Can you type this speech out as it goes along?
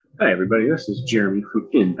Hi, everybody. This is Jeremy from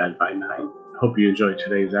In Bed by Nine. Hope you enjoyed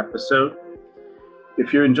today's episode.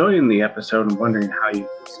 If you're enjoying the episode and wondering how you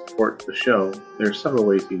can support the show, there are several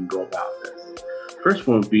ways you can go about this. First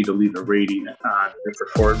one would be to leave a rating on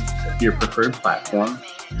your preferred platform.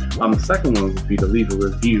 The second one would be to leave a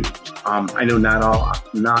review. I know not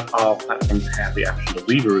all platforms have the option to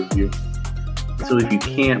leave a review, so if you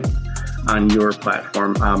can't on your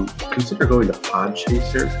platform, consider going to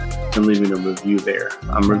Podchaser and leaving a review there.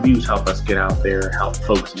 Reviews help us get out there, help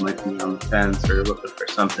folks who might be on the fence or looking for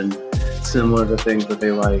something similar to things that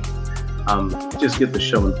they like. Just get the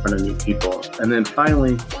show in front of new people. And then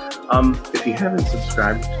finally, if you haven't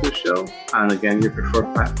subscribed to the show on, again, your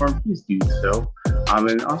preferred platform, please do so.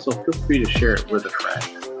 And also feel free to share it with a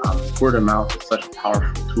friend. Word of mouth is such a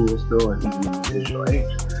powerful tool still, even in the digital age.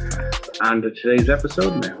 On to today's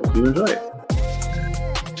episode, and I hope you enjoy it.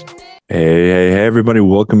 Hey, everybody.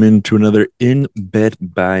 Welcome into another In Bed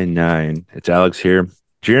by Nine. It's Alex here.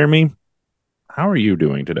 Jeremy, how are you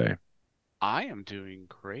doing today? I am doing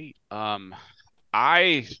great.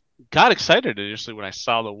 I got excited initially when I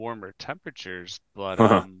saw the warmer temperatures,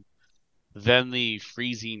 but then the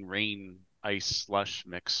freezing rain, ice, slush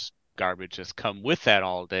mix garbage has come with that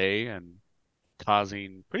all day and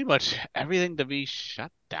causing pretty much everything to be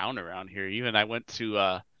shut down around here. Even I went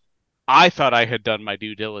to I thought I had done my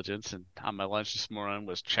due diligence, and on my lunch this morning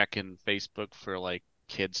was checking Facebook for like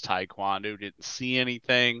kids taekwondo. Didn't see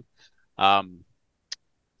anything,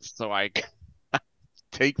 so I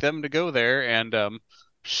take them to go there, and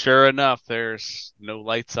sure enough, there's no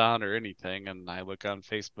lights on or anything. And I look on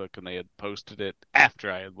Facebook, and they had posted it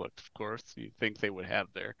after I had looked. Of course, you'd think they would have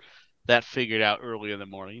that figured out early in the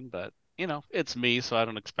morning, but it's me, so I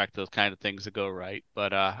don't expect those kind of things to go right.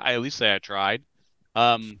 But I at least say I tried.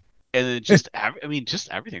 And then just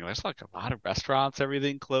everything. There's like a lot of restaurants,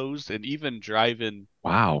 everything closed, and even driving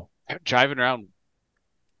around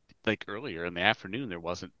like earlier in the afternoon, there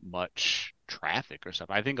wasn't much traffic or stuff.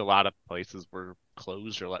 I think a lot of places were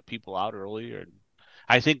closed or let people out earlier. And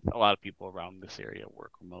I think a lot of people around this area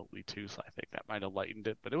work remotely too, so I think that might have lightened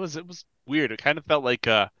it. But it was weird. It kind of felt like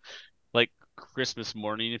Christmas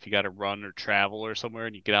morning if you got to run or travel or somewhere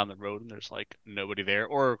and you get on the road and there's like nobody there.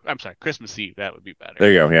 Or I'm sorry, Christmas Eve, that would be better.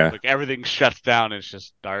 There you go. Yeah. Like everything shuts down and it's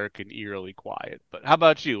just dark and eerily quiet. But how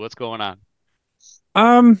about you? What's going on?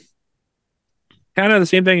 Kind of the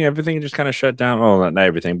same thing. Everything just kind of shut down. Well, not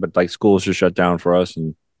everything, but like school's just shut down for us,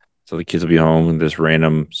 and so the kids will be home in this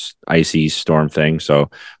random icy storm thing.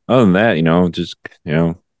 So other than that, just I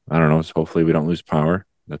don't know. Hopefully we don't lose power.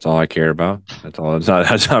 That's all I care about. That's all.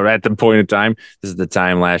 That's all at the point in time. This is the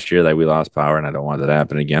time last year that we lost power, and I don't want that to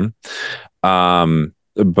happen again.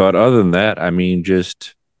 But other than that, I mean,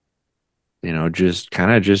 just kind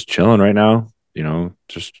of just chilling right now.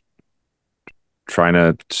 Just trying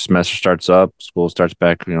to semester starts up, school starts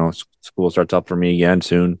back. School starts up for me again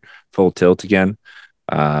soon, full tilt again.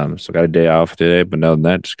 So got a day off today, but other than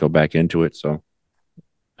that, just go back into it. So.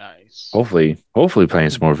 Nice. Hopefully playing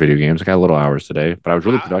some more video games. I got a little hours today, but I was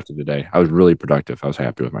really productive today. I was really productive. I was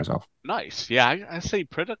happy with myself. Nice. Yeah, I say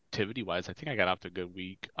productivity wise, I think I got off to a good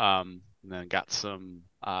week. And then got some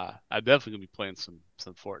I'm definitely gonna be playing some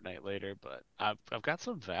Fortnite later, but I've got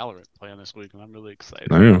some Valorant playing this week and I'm really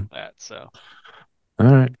excited about that. So all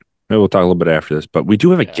right. Maybe we'll talk a little bit after this, but we do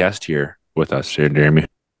have a guest here with us here, Jeremy.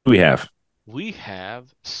 Who we have? We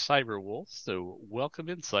have Cyberwolf. So welcome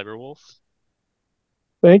in, Cyberwolf.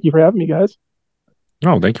 Thank you for having me, guys.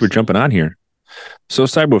 Oh, thank you for jumping on here. So,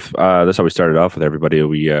 Cyberwolf, that's how we started off with everybody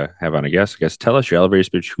we have on a guest. I guess tell us your elevator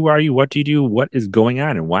speech. Who are you? What do you do? What is going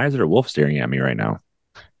on? And why is there a wolf staring at me right now?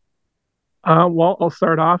 Well, I'll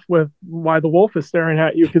start off with why the wolf is staring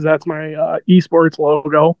at you, because that's my esports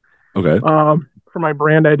logo. Okay. For my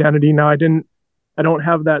brand identity. Now, I don't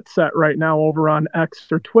have that set right now over on X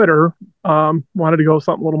or Twitter. Wanted to go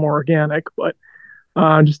something a little more organic, but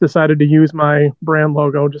just decided to use my brand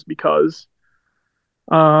logo just because.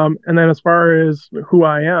 And then as far as who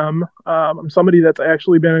I am, I'm somebody that's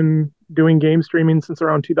actually been doing game streaming since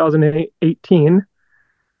around 2018.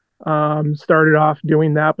 Started off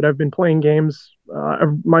doing that, but I've been playing games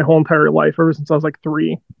my whole entire life, ever since I was like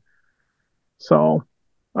 3. So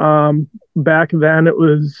back then it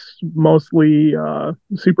was mostly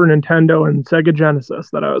Super Nintendo and Sega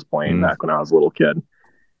Genesis that I was playing back when I was a little kid.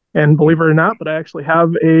 And believe it or not, but I actually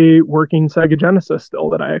have a working Sega Genesis still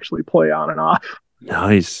that I actually play on and off.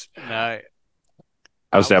 Nice. Nice.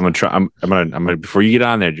 I'm gonna try. I'm gonna before you get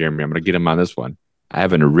on there, Jeremy. I'm gonna get him on this one. I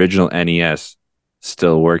have an original NES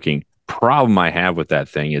still working. Problem I have with that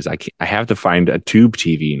thing is I have to find a tube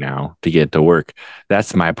TV now to get it to work.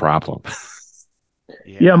 That's my problem.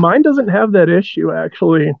 Yeah, mine doesn't have that issue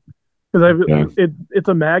actually. because Yeah. it's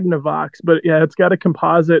a Magnavox, but yeah, it's got a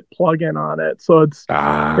composite plug-in on it, so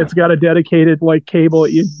Ah, it's got a dedicated like cable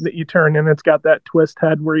that you turn in. It's got that twist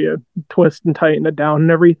head where you twist and tighten it down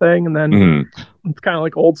and everything, and then mhm. it's kind of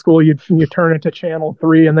like old school. You turn it to channel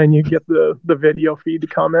 3, and then you get the video feed to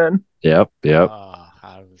come in. Yep.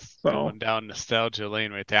 I was So going down nostalgia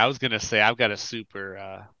lane right there. I was gonna say I've got a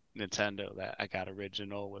Super Nintendo that I got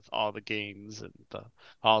original with all the games and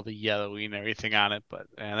all the yellowy and everything on it, but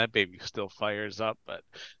man, that baby still fires up. But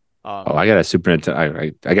Oh, I got a Super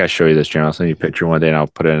Nintendo. I got to show you this channel. I'll send you a picture one day, and I'll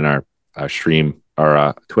put it in our stream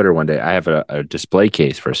or Twitter one day. I have a display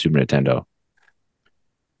case for a Super Nintendo,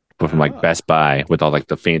 but from like oh, Best Buy with all like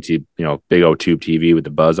the fancy, big old tube TV with the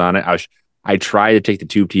buzz on it. I tried to take the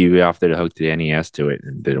tube TV off there to hook the NES to it,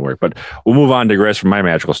 and it didn't work. But we'll move on. Digress from my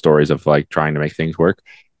magical stories of like trying to make things work.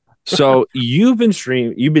 So you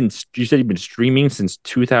said you've been streaming since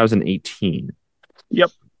 2018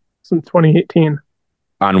 yep, since 2018.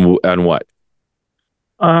 on what?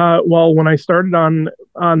 Well, when I started on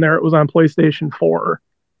there, it was on PlayStation 4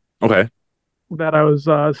 Okay. that I was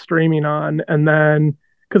streaming on, and then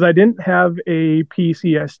because I didn't have a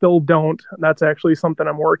PC, I still don't. That's actually something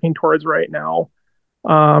I'm working towards right now.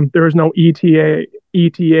 There is no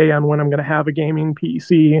ETA on when I'm going to have a gaming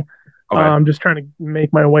PC. Okay. Just trying to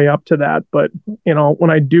make my way up to that. But when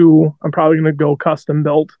I do, I'm probably going to go custom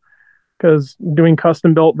built because doing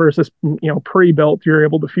custom built versus pre-built, you're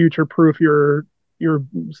able to future proof your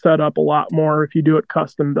setup a lot more if you do it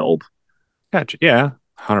custom built. Gotcha. Yeah.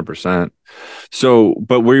 100%. So,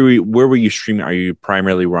 but where were you streaming? Are you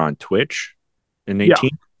primarily were on Twitch in Yeah.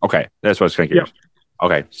 18? Okay. That's what I was kind of Yep. curious.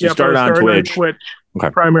 Okay. So you Yep. I started was on starting on Twitch. Twitch Okay.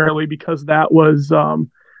 primarily because that was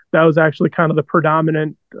actually kind of the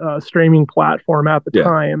predominant streaming platform at the Yeah.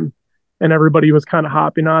 time, and everybody was kind of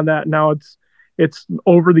hopping on that. Now it's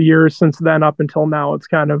over the years since then up until now, it's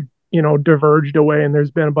kind of diverged away, and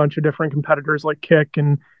there's been a bunch of different competitors like Kick,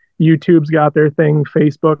 and YouTube's got their thing.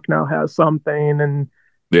 Facebook now has something, and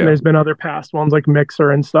Yeah. there's been other past ones like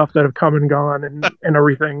Mixer and stuff that have come and gone and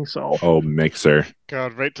everything. So Oh, Mixer.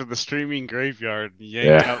 God, right to the streaming graveyard, yank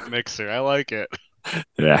Yeah. out Mixer. I like it.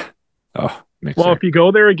 Yeah. Oh, well, Mixer. if you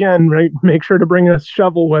go there again, right, make sure to bring a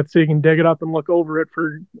shovel with so you can dig it up and look over it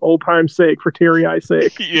for old time's sake, for teary eye's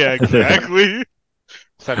sake. Yeah, exactly.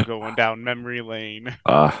 So I'm going down memory lane.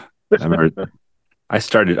 I remember I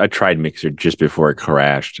tried Mixer just before it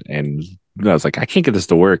crashed, and I was like, I can't get this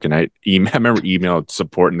to work. And I remember email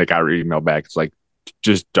support, and they got an email back. It's like,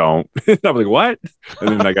 just don't. And I'm like, what? And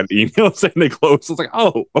then I got an email saying they closed. I was like,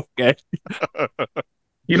 oh, okay.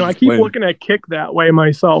 I keep looking at Kick that way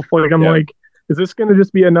myself. Like I'm Yeah. like, is this going to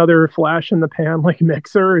just be another flash in the pan like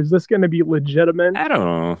Mixer? Is this going to be legitimate? I don't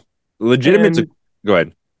know. Legitimate. Go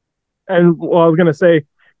ahead. And well, I was going to say,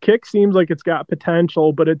 Kick seems like it's got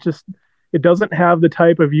potential, but it doesn't have the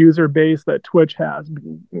type of user base that Twitch has.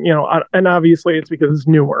 And obviously it's because it's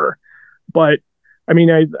newer. But I mean,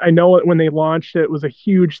 I know it when they launched it was a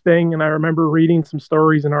huge thing, and I remember reading some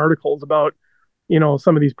stories and articles about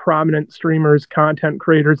some of these prominent streamers, content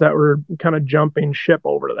creators that were kind of jumping ship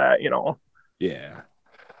over to that. Yeah.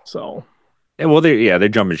 So Yeah, well, they're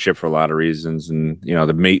jumping ship for a lot of reasons, and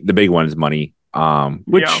the big one is money.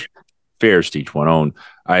 Which Yeah. fair to each one own.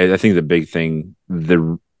 I think the big thing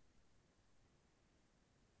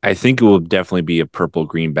I think it will definitely be a purple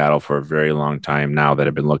green battle for a very long time now that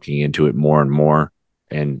I've been looking into it more and more.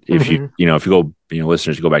 And if Mhm. if you go,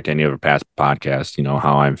 listeners go back to any of our past podcasts,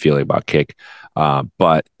 how I'm feeling about Kick.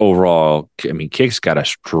 But overall, I mean, Kick's got a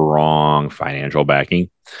strong financial backing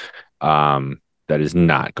that is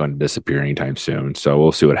not going to disappear anytime soon. So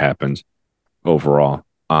we'll see what happens overall.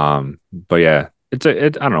 But yeah, I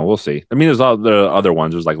don't know. We'll see. I mean, there's all the other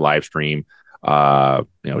ones. There's like live stream.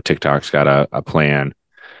 TikTok's got a plan.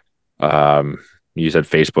 You said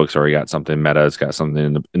Facebook's already got something. Meta's got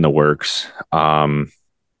something in the works.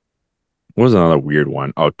 What was another weird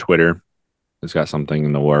one? Oh, Twitter has got something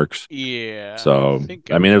in the works. Yeah, So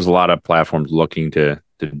I mean, there's a lot of platforms looking to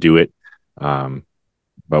do it.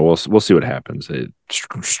 But we'll see what happens.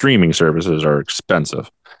 Streaming services are expensive.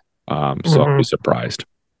 So I'll be surprised.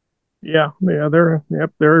 Yeah, they're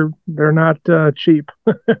not cheap.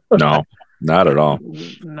 No, not at all.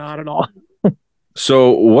 Not at all.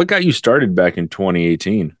 So what got you started back in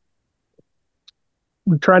 2018?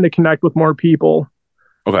 I'm trying to connect with more people.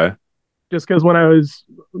 Okay. Just because when I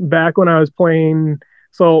was playing,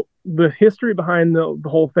 so the history behind the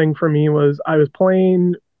whole thing for me was I was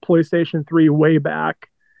playing PlayStation 3 way back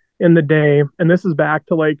in the day, and this is back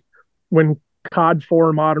to like when COD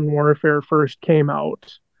 4 Modern Warfare first came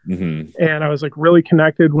out. And I was like really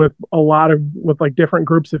connected with with like different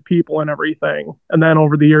groups of people and everything. And then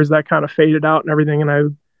over the years that kind of faded out and everything. And I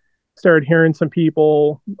started hearing some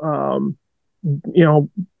people, you know,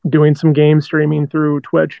 doing some game streaming through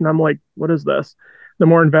Twitch. And I'm like, what is this? The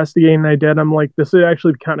more investigating I did, I'm like, this is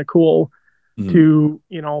actually kind of cool to,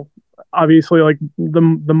 you know, obviously like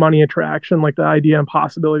the money attraction, like the idea and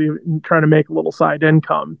possibility of trying to make a little side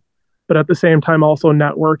income, but at the same time also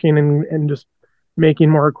networking and just making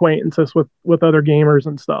more acquaintances with other gamers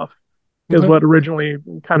and stuff is what originally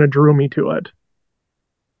kind of drew me to it.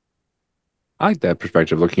 I like that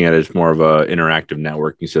perspective, looking at it as more of a interactive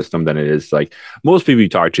networking system than it is like most people you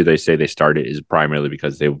talk to, they say they started is primarily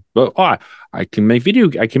because they, I can I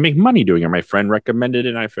can make money doing it. My friend recommended it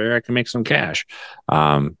and I figure I can make some cash.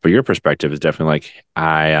 But your perspective is definitely like,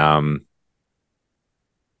 I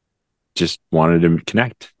just wanted to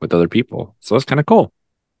connect with other people. So that's kind of cool.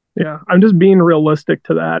 Yeah. I'm just being realistic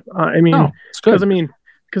to that. It's good.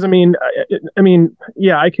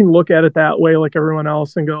 Yeah, I can look at it that way like everyone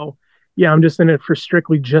else and go, yeah, I'm just in it for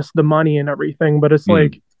strictly just the money and everything. But it's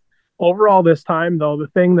like overall this time though, the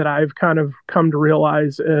thing that I've kind of come to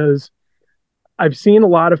realize is I've seen a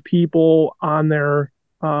lot of people on there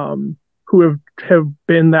who have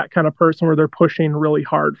been that kind of person where they're pushing really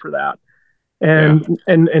hard for that.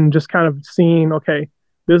 And just kind of seeing, okay,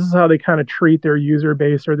 this is how they kind of treat their user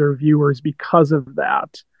base or their viewers because of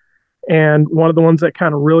that. And one of the ones that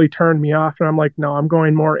kind of really turned me off, and I'm like, no, I'm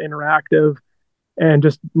going more interactive and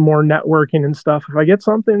just more networking and stuff. If I get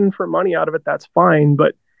something for money out of it, that's fine.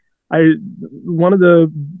 But one of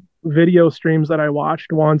the video streams that I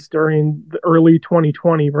watched once during the early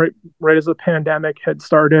 2020, right as the pandemic had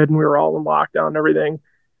started and we were all in lockdown and everything,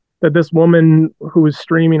 that this woman who was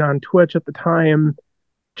streaming on Twitch at the time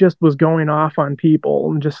just was going off on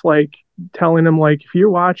people and just like telling them like, if you're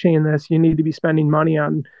watching this, you need to be spending money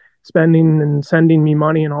on spending and sending me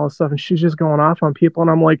money and all this stuff. And she's just going off on people.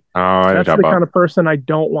 And I'm like, that's the kind of person I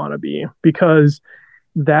don't want to be, because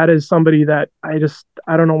that is somebody that I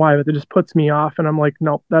don't know why, but it just puts me off. And I'm like,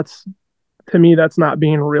 nope, to me, that's not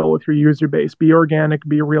being real with your user base. Be organic,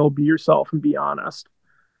 be real, be yourself, and be honest,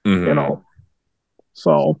 you know?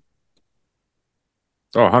 So.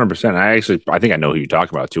 Oh, 100%. I think I know who you're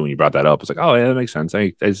talking about too. When you brought that up, it's like, oh yeah, that makes sense.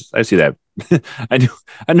 I see that. I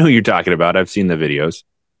know who you're talking about. I've seen the videos.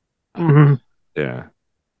 Yeah.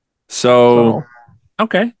 So,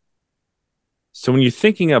 okay. So when you're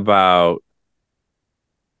thinking about,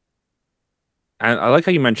 I like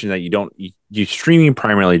how you mentioned that you're streaming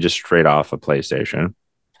primarily just straight off a PlayStation,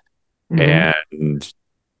 and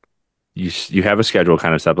you have a schedule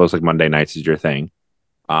kind of stuff. It looks like Monday nights is your thing.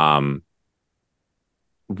 When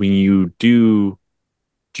do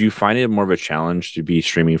you find it more of a challenge to be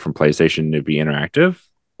streaming from PlayStation to be interactive,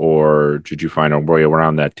 or did you find a way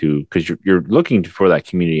around that too? Because you're looking for that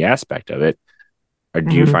community aspect of it. Or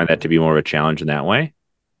do you find that to be more of a challenge in that way?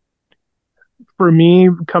 For me,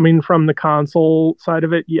 coming from the console side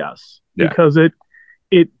of it, yes, because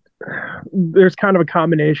there's kind of a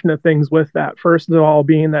combination of things with that. First of all,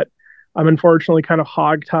 being that I'm unfortunately kind of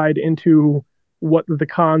hogtied into what the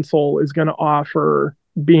console is going to offer,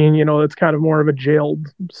 being, you know, it's kind of more of a jailed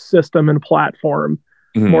system and platform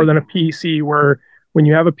more than a PC, where when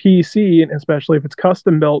you have a PC, and especially if it's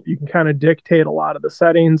custom built, you can kind of dictate a lot of the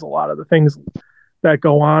settings, a lot of the things that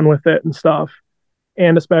go on with it and stuff.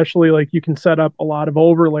 And especially like you can set up a lot of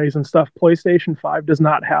overlays and stuff. PlayStation 5 does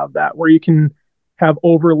not have that, where you can have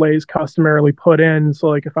overlays customarily put in. So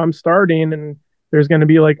like if I'm starting and there's going to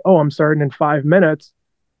be like, oh, I'm starting in 5 minutes,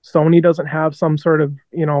 Sony doesn't have some sort of,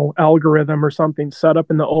 you know, algorithm or something set up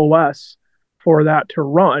in the OS for that to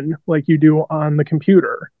run like you do on the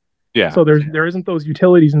computer. Yeah. So there isn't those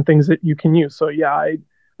utilities and things that you can use. So yeah,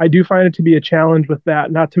 I do find it to be a challenge with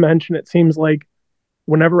that. Not to mention, it seems like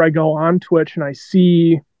whenever I go on Twitch and I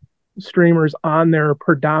see streamers on there,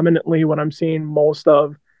 predominantly what I'm seeing most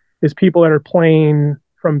of is people that are playing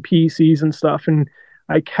from PCs and stuff. And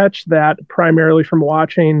I catch that primarily from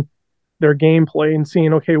watching their gameplay and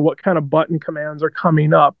seeing, okay, what kind of button commands are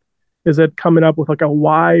coming up? Is it coming up with like a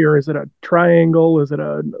Y, or is it a triangle? Is it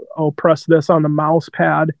press this on the mouse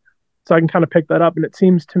pad? So I can kind of pick that up. And it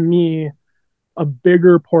seems to me a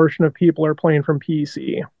bigger portion of people are playing from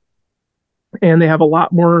PC, and they have a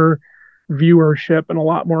lot more viewership and a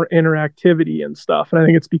lot more interactivity and stuff. And I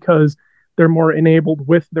think it's because they're more enabled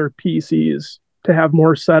with their PCs to have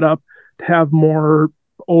more setup, to have more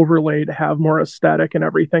overlay, to have more aesthetic and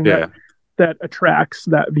everything that attracts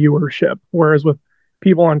that viewership. Whereas with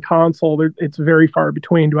people on console, it's very far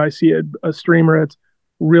between. Do I see a streamer that's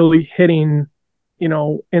really hitting, you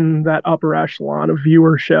know, in that upper echelon of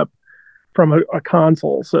viewership from a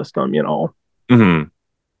console system, Mm-hmm.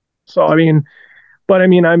 So I mean, but I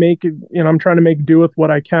mean, I'm trying to make do with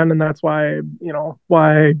what I can, and that's why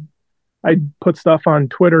I put stuff on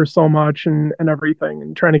Twitter so much and everything,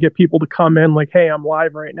 and trying to get people to come in like, hey, I'm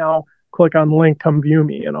live right now. Click on link, come view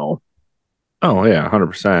me. Oh yeah,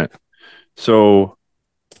 100%. So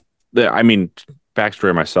I mean,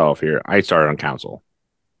 backstory myself here. I started on console.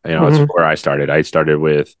 It's Hmm. where I started. I started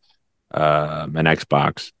with an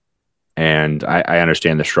Xbox, and I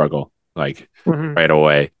understand the struggle like Hmm. right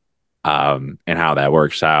away, and how that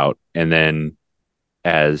works out. And then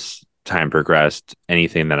as time progressed,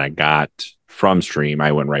 anything that I got from stream,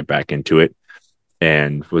 I went right back into it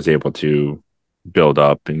and was able to build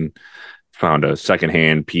up and found a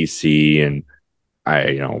secondhand PC, and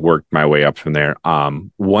I worked my way up from there.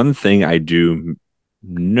 One thing I do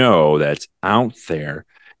know that's out there,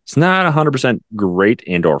 it's not 100% great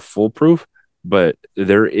and or foolproof, but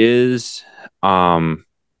there is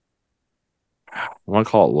I want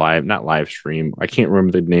to call it live, not live stream. I can't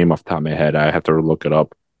remember the name off the top of my head. I have to look it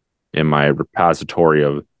up in my repository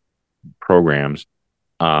of programs.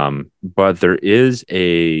 But there is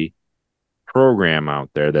a program out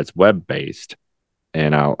there that's web based,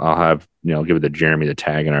 and I'll have give it to Jeremy the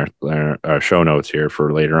tag in our show notes here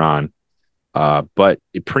for later on. But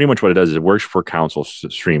pretty much what it does is it works for console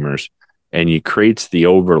streamers, and it creates the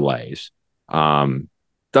overlays.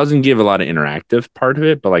 Doesn't give a lot of interactive part of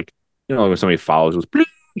it, but like when somebody follows,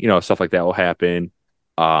 stuff like that will happen.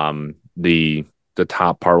 The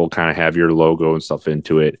top part will kind of have your logo and stuff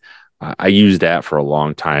into it. I used that for a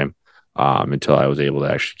long time, until I was able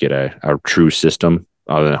to actually get a true system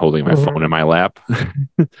other than holding my phone in my lap.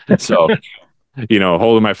 So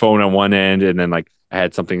holding my phone on one end, and then like I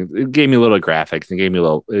had something, it gave me a little graphics and gave me a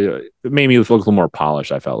little, it made me look a little more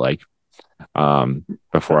polished, I felt like,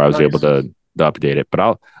 before I was able Nice. to update it.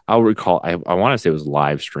 But I'll recall, I want to say it was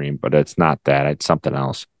live stream, but it's not that. It's something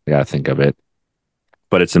else. I got to think of it,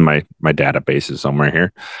 but it's in my databases somewhere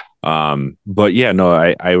here. But yeah, no,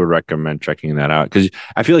 I would recommend checking that out because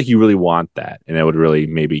I feel like you really want that, and it would really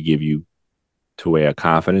maybe give you a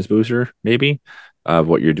confidence booster, maybe, of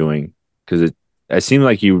what you're doing, because it seems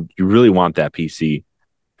like you really want that PC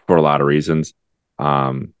for a lot of reasons.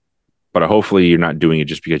 But hopefully you're not doing it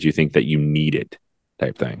just because you think that you need it,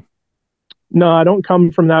 type thing. No, I don't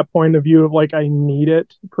come from that point of view of like I need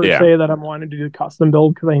it per Yeah. se, that I'm wanting to do custom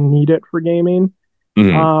build because I need it for gaming.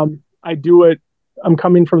 Mm-hmm. I do it. I'm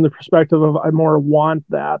coming from the perspective of I more want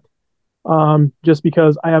that, just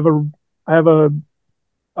because I have a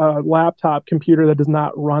laptop computer that does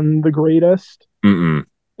not run the greatest, Mm-mm.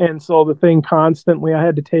 and so the thing constantly I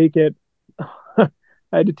had to take it.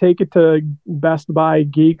 I had to take it to Best Buy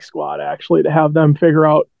Geek Squad actually to have them figure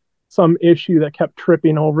out some issue that kept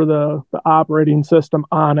tripping over the operating system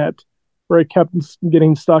on it, where it kept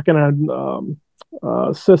getting stuck in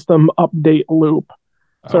a system update loop.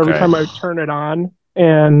 So every Okay. time I would turn it on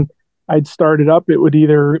and I'd start it up, it would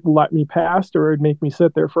either let me past or it'd make me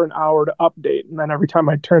sit there for an hour to update. And then every time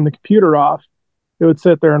I turn the computer off, it would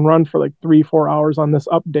sit there and run for like 3, 4 hours on this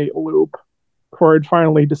update loop before it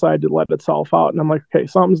finally decided to let itself out. And I'm like, okay,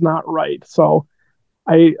 something's not right. So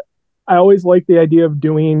I I always like the idea of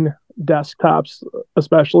doing desktops,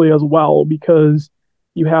 especially as well, because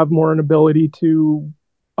you have more an ability to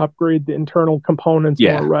upgrade the internal components more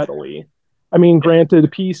Yeah. readily. I mean, granted, a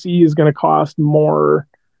PC is going to cost more,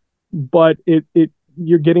 but it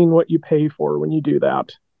you're getting what you pay for when you do that.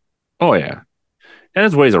 Oh yeah. And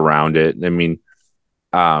there's ways around it. I mean,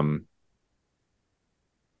 um,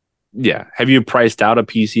 yeah. Have you priced out a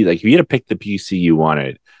PC? Like, if you had to pick the PC you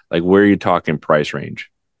wanted, like, where are you talking price range?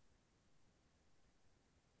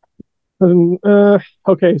 And,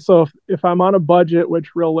 okay, so if I'm on a budget,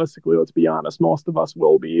 which realistically, let's be honest, most of us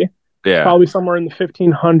will be, Yeah. probably somewhere in the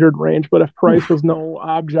 1,500 range. But if price Oof. was no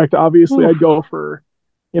object, obviously Oof. I'd go for,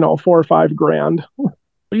 4 or 5 grand. What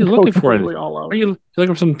are you Go looking for? completely all Are out. you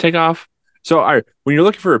looking for something to take off? So, when you're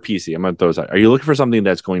looking for a PC, I'm gonna throw this out. Are you looking for something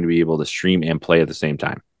that's going to be able to stream and play at the same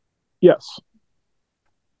time? Yes.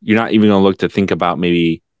 You're not even gonna look to think about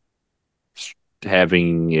maybe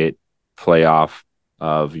having it play off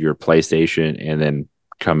of your PlayStation and then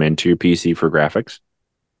come into your PC for graphics.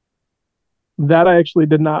 That I actually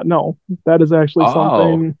did not know. That is actually Oh,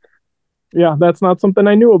 something, yeah, that's not something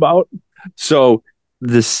I knew about. so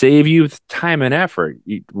to save you time and effort,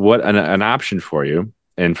 what an option for you,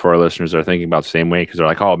 and for our listeners that are thinking about the same way because they're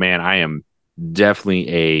like, oh man, I am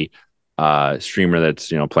definitely a streamer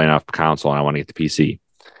that's playing off console and I want to get the PC.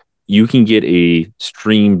 You can get a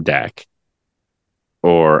Stream Deck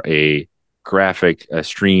or a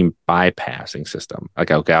stream bypassing system. Like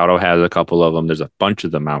Elgato has a couple of them. There's a bunch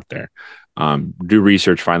of them out there. Do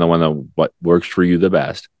research, find the one that what works for you the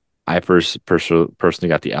best. I personally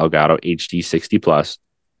got the Elgato HD 60 Plus.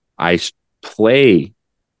 I play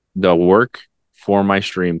the work for my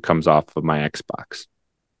stream comes off of my Xbox.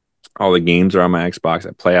 All the games are on my Xbox.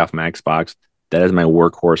 I play off my Xbox. That is my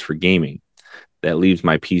workhorse for gaming. That leaves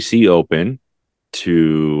my PC open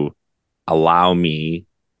to allow me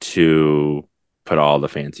to put all the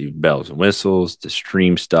fancy bells and whistles, the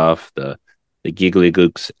stream stuff, the giggly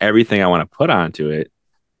gooks, everything I want to put onto it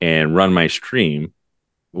and run my stream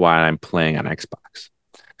while I'm playing on Xbox.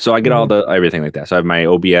 So I get all the everything like that. So I have my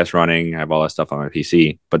OBS running, I have all that stuff on my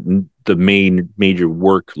PC, but the major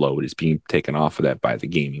workload is being taken off of that by the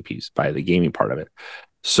gaming piece, by the gaming part of it.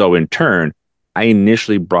 So in turn, I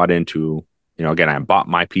initially brought into, again, I bought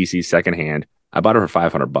my PC secondhand. I bought it for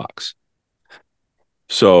 $500.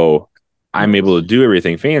 So I'm able to do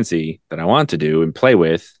everything fancy that I want to do and play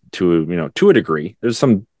with to a degree. There's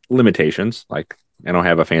some limitations, like I don't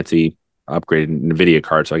have a fancy upgraded NVIDIA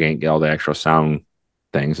card, so I can't get all the extra sound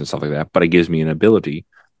things and stuff like that. But it gives me an ability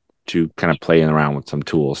to kind of play around with some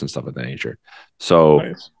tools and stuff of that nature.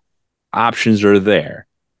 So options are there.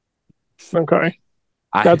 Okay.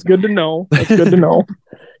 That's good to know. That's good to know.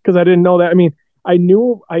 Because I didn't know that. I mean, I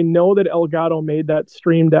know that Elgato made that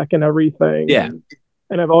Stream Deck and everything. Yeah.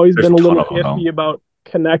 And I've always been a little iffy about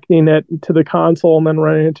connecting it to the console and then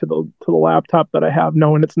running it to the laptop that I have,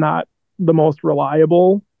 knowing it's not the most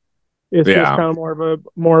reliable. It's just kind of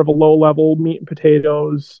more of a low level meat and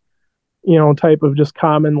potatoes, type of just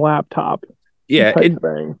common laptop. Yeah, type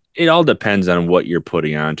thing. It all depends on what you're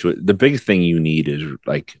putting onto it. The big thing you need is you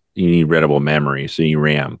need readable memory, so you need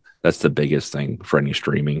RAM. That's the biggest thing for any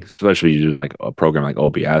streaming, especially you do like a program like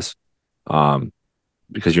OBS,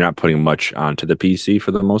 because you're not putting much onto the PC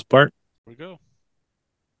for the most part. Here we go.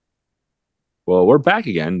 Well, we're back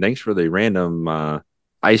again. Thanks for the random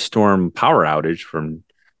ice storm power outage from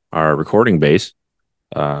our recording base.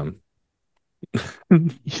 So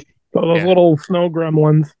those little snow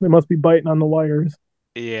gremlins, they must be biting on the wires.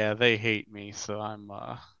 Yeah, they hate me, so I'm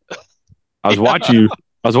I was watching you.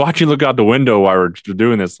 I was watching you look out the window while we're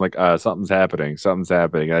doing this. Like, something's happening. Something's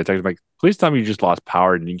happening. And I texted like, please tell me you just lost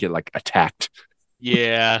power and you get like attacked.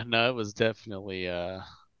 Yeah, no, it was definitely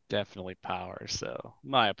power. So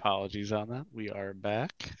my apologies on that. We are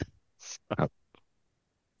back.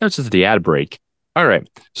 That's just the ad break. All right.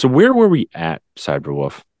 So where were we at,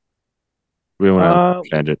 Cyberwolf? We want to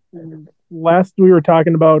change it. Last we were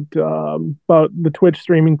talking about the Twitch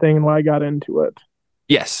streaming thing and why I got into it.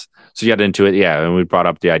 Yes. So you got into it, yeah, and we brought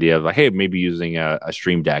up the idea of like, hey, maybe using a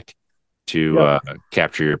Stream Deck to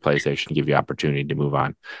capture your PlayStation, give you opportunity to move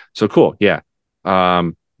on. So cool, yeah.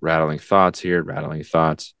 Rattling thoughts here.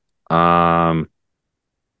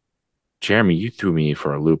 Jeremy, you threw me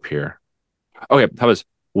for a loop here. Okay,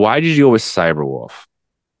 why did you go with Cyberwolf?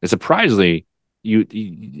 And surprisingly,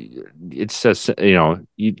 it says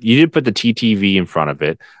you did put the TTV in front of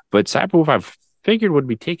it, but Cyberwolf I figured would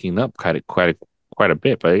be taking up quite a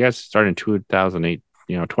bit. But I guess starting in 2008,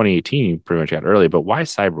 2018, you pretty much got early. But why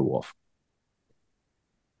Cyberwolf?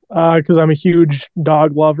 Because I'm a huge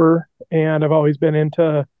dog lover, and I've always been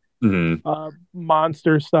into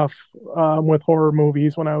monster stuff with horror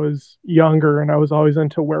movies when I was younger, and I was always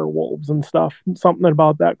into werewolves and stuff. Something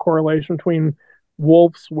about that correlation between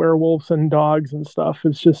wolves, werewolves, and dogs and stuff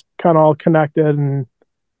is just kind of all connected, and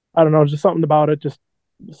I don't know, just something about it just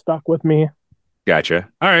stuck with me. Gotcha.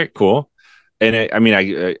 All right, cool. And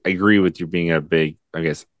I agree with you being a big, I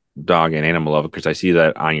guess, dog and animal lover, because I see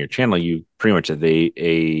that on your channel you pretty much have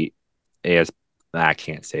I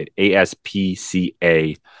can't say it,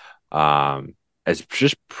 ASPCA, as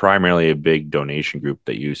just primarily a big donation group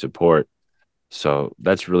that you support. So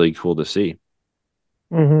that's really cool to see.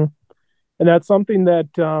 Mm-hmm. And that's something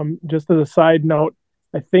that, just as a side note,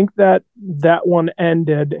 I think that one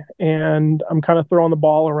ended, and I'm kind of throwing the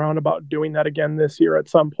ball around about doing that again this year at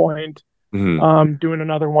some point. Doing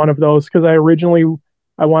another one of those, because I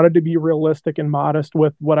wanted to be realistic and modest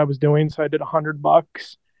with what I was doing, so I did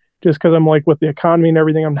 $100, just because I'm like, with the economy and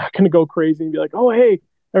everything, I'm not going to go crazy and be like, oh hey,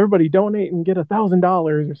 everybody donate and get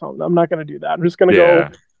 $1,000 or something. I'm not going to do that. I'm just going to go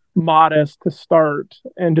modest to start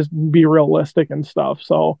and just be realistic and stuff.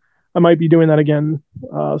 So I might be doing that again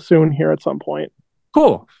soon here at some point.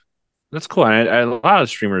 Cool. That's cool. And a lot of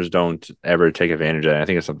streamers don't ever take advantage of that. I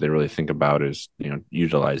think it's something to really think about is,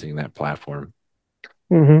 utilizing that platform.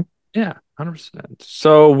 Mm-hmm. Yeah, 100%.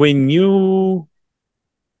 So when you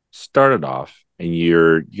started off and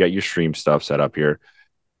you got your stream stuff set up here,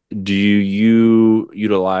 do you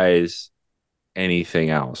utilize anything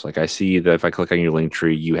else? Like I see that if I click on your link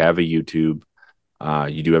tree, you have a YouTube,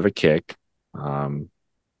 you do have a Kick.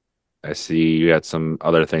 I see you got some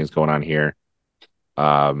other things going on here.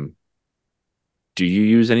 Um, do you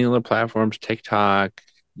use any other platforms? TikTok,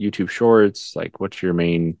 YouTube Shorts? Like, what's your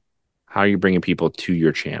main? How are you bringing people to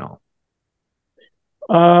your channel?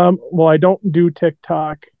 Well, I don't do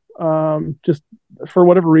TikTok. Just for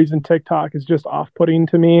whatever reason, TikTok is just off-putting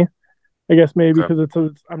to me. I guess maybe Okay.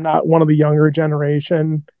 because I'm not one of the younger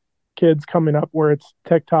generation kids coming up where it's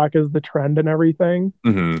TikTok is the trend and everything.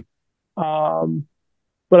 Mm-hmm. Um,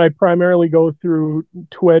 but I primarily go through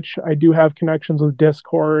Twitch. I do have connections with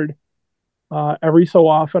Discord. Every so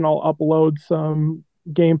often, I'll upload some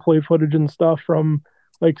gameplay footage and stuff from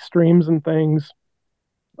like streams and things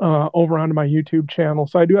over onto my YouTube channel.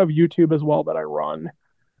 So I do have YouTube as well that I run.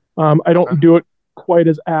 I Okay. don't do it quite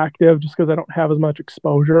as active just because I don't have as much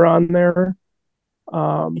exposure on there.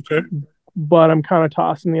 Um, Okay. but I'm kind of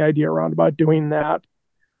tossing the idea around about doing that.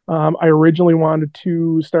 I originally wanted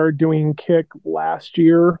to start doing Kick last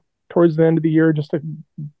year, towards the end of the year, just to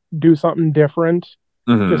do something different,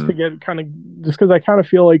 just Mm-hmm. to get just because I kind of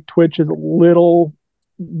feel like Twitch is a little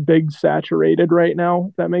big saturated right now,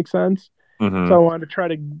 if that makes sense. So Mm-hmm. I wanted to try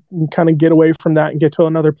to kind of get away from that and get to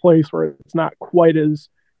another place where it's not quite as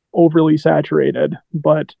overly saturated.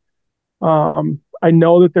 But I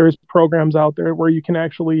know that there's programs out there where you can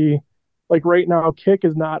actually, like right now, Kick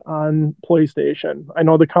is not on PlayStation. I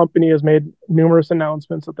know the company has made numerous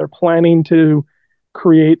announcements that they're planning to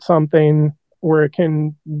create something where it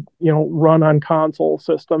can, run on console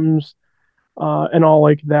systems and all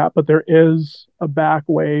like that. But there is a back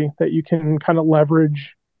way that you can kind of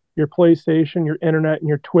leverage your PlayStation, your internet, and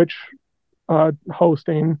your Twitch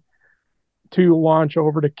hosting to launch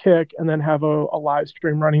over to Kick and then have a live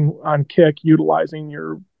stream running on Kick utilizing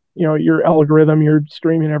your algorithm, your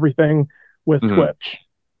streaming everything with Mm-hmm. Twitch.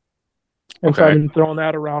 And so I've Okay. been throwing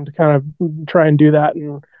that around to kind of try and do that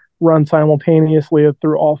and run simultaneously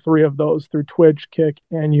through all three of those through Twitch, Kick,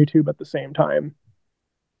 and YouTube at the same time.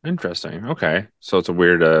 Interesting. Okay. So it's a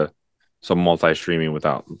weird some multi-streaming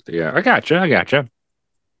without yeah, I gotcha. I gotcha.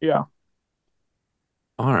 Yeah.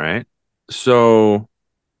 All right. So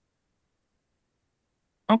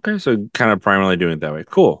okay, so kind of primarily doing it that way.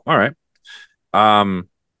 Cool. All right. Um,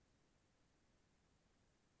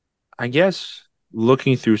 I guess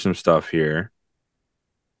looking through some stuff here,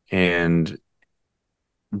 and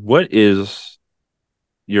what is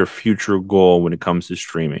your future goal when it comes to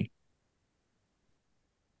streaming?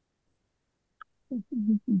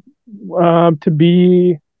 To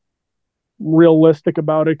be realistic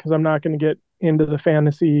about it, because I'm not going to get into the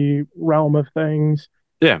fantasy realm of things.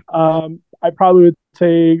 Yeah. I probably would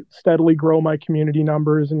say steadily grow my community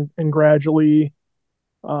numbers and gradually,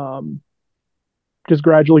 um, just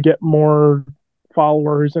gradually get more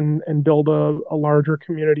followers and build a larger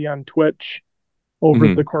community on Twitch over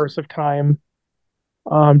Hmm. the course of time.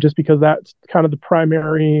 Just because that's kind of the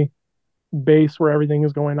primary base where everything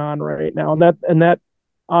is going on right now, and that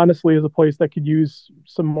honestly is a place that could use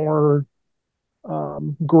some more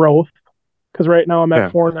growth because right now I'm at Yeah.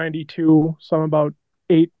 492, so I'm about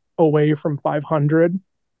eight away from 500.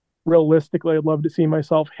 Realistically, I'd love to see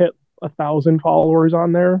myself hit 1,000 followers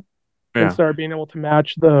on there and Yeah. start being able to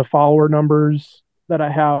match the follower numbers that I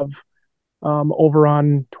have over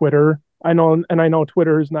on Twitter. I know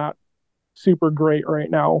Twitter is not super great right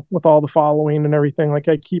now with all the following and everything. Like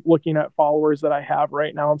I keep looking at followers that I have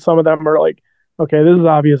right now, and some of them are like, okay, this is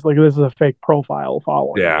obvious. Like this is a fake profile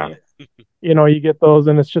following Yeah. me. You get those,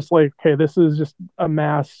 and it's just like, okay, this is just a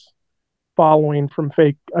mass following from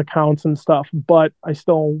fake accounts and stuff. But I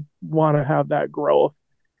still want to have that growth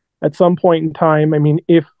at some point in time. I mean,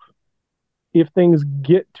 if things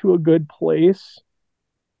get to a good place,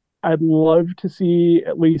 I'd love to see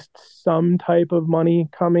at least some type of money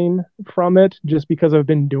coming from it just because I've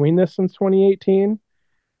been doing this since 2018.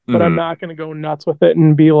 But I'm Hmm. not going to go nuts with it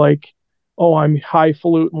and be like, oh, I'm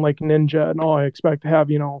highfalutin like Ninja and oh, I expect to have,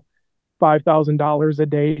 $5,000 a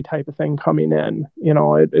day type of thing coming in.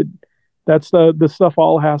 That's the stuff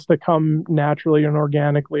all has to come naturally and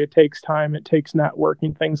organically. It takes time, it takes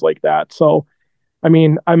networking, things like that. So I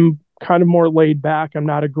mean, I'm kind of more laid back. I'm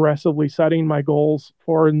not aggressively setting my goals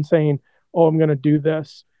forward and saying, oh, I'm going to do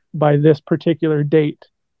this by this particular date,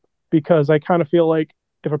 because I kind of feel like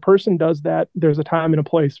if a person does that, there's a time and a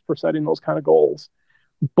place for setting those kind of goals.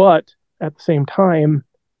 But at the same time,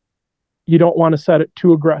 you don't want to set it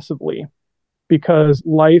too aggressively because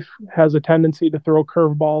life has a tendency to throw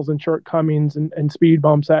curveballs and shortcomings and speed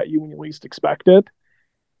bumps at you when you least expect it.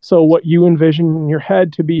 So, what you envision in your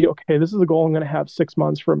head to be, okay, this is a goal I'm going to have 6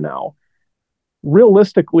 months from now.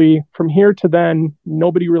 Realistically, from here to then,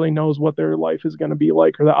 nobody really knows what their life is going to be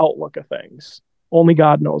like or the outlook of things. Only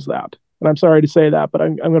God knows that. And I'm sorry to say that, but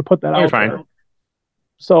I'm going to put that Oh, you're out fine. there.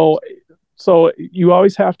 So so you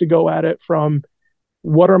always have to go at it from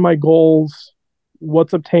what are my goals,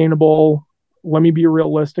 what's obtainable, let me be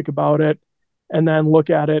realistic about it, and then look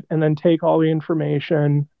at it and then take all the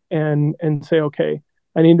information and say, okay,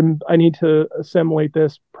 I need to assimilate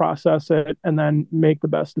this, process it, and then make the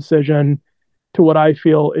best decision to what I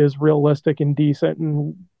feel is realistic and decent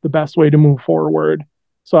and the best way to move forward.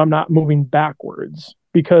 So I'm not moving backwards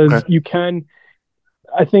because Okay. you can,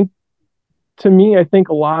 I think, to me, I think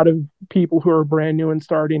a lot of people who are brand new and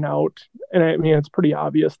starting out, and I mean, it's a pretty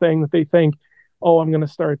obvious thing that they think, oh, I'm going to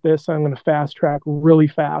start this, I'm going to fast track really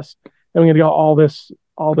fast, and I'm going to get all this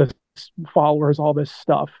followers, all this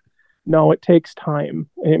stuff. No, it takes time.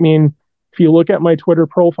 I mean, if you look at my Twitter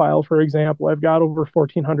profile, for example, I've got over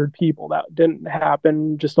 1,400 people. That didn't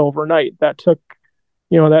happen just overnight. That took,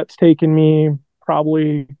 that's taken me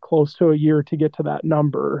probably close to a year to get to that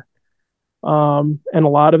number. And a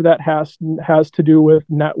lot of that has to do with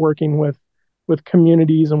networking with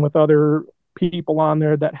communities and with other people on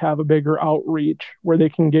there that have a bigger outreach where they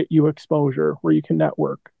can get you exposure, where you can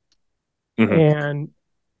network, Hmm.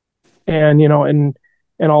 and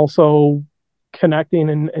and also connecting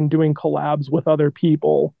and doing collabs with other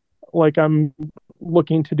people, like I'm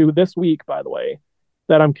looking to do this week, by the way,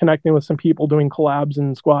 that I'm connecting with some people doing collabs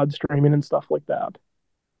and squad streaming and stuff like that.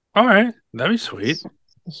 All right. That'd be sweet.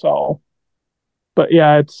 So, but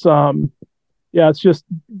yeah, it's just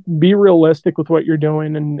be realistic with what you're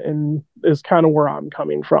doing and is kind of where I'm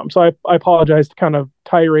coming from. So I apologize to kind of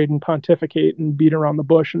tirade and pontificate and beat around the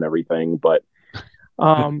bush and everything, but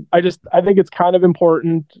I think it's kind of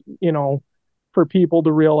important, for people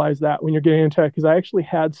to realize that when you're getting into it, because I actually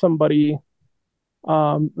had somebody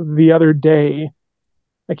the other day.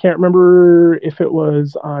 I can't remember if it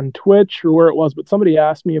was on Twitch or where it was, but somebody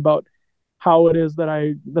asked me about how it is that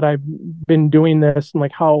I've been doing this and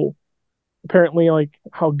like how apparently like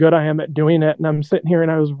how good I am at doing it. And I'm sitting here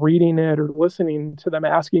and I was reading it or listening to them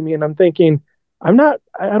asking me, and I'm thinking, I don't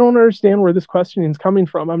understand where this questioning is coming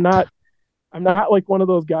from. I'm not like one of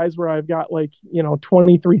those guys where I've got like,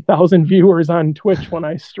 23,000 viewers on Twitch when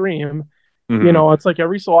I stream. Hmm. It's like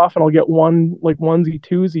every so often I'll get one like onesie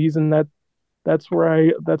twosies, and that's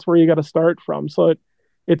where you got to start from. So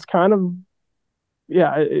it's kind of,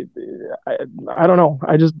 yeah, I, I don't know.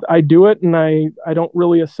 I do it and I don't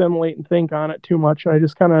really assimilate and think on it too much. I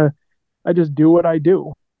just do what I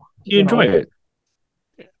do, You enjoy it.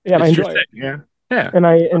 and I It's your enjoy thing. it. Yeah. Yeah.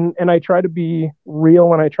 And I try to be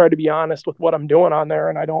real and I try to be honest with what I'm doing on there,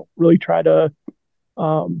 and I don't really try to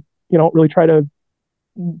really try to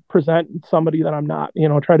present somebody that I'm not,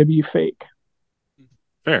 try to be fake,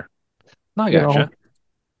 Fair. No, I you know. gotcha.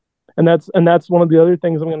 And that's one of the other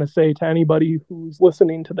things I'm going to say to anybody who's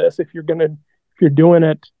listening to this. If you're doing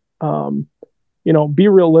it, um, be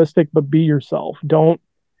realistic, but be yourself. Don't,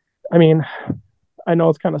 I mean, I know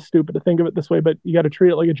it's kind of stupid to think of it this way, but you got to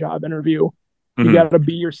treat it like a job interview. You Hmm. got to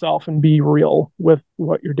be yourself and be real with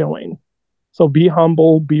what you're doing. So be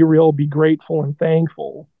humble, be real, be grateful and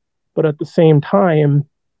thankful. But at the same time,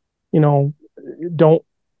 you know, don't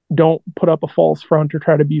don't put up a false front or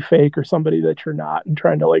try to be fake or somebody that you're not and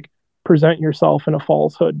trying to like present yourself in a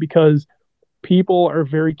falsehood, because people are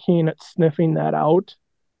very keen at sniffing that out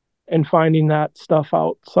and finding that stuff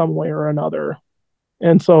out some way or another.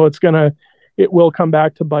 And so it will come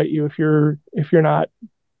back to bite you if you're not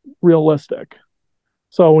realistic.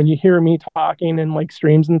 So when you hear me talking in like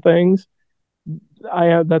streams and things,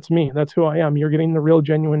 that's me. That's who I am. You're getting the real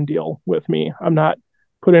genuine deal with me. I'm not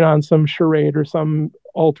putting on some charade or some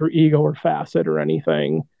alter ego or facet or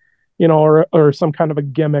anything, or some kind of a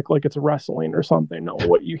gimmick like it's wrestling or something. No,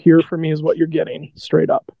 what you hear from me is what you're getting straight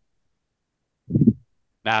up.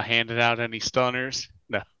 Not handing out any stunners.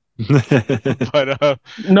 No. But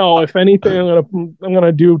No, uh, if anything, I'm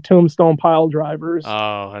gonna do tombstone pile drivers.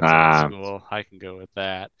 oh, that's old Ah, school. I can go with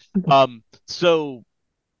that. So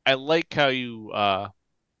I like how you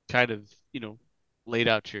kind of, laid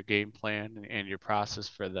out your game plan and your process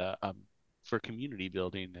for the for community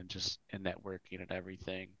building and just and networking and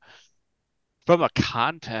everything. From a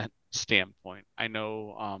content standpoint, I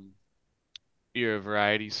know you're a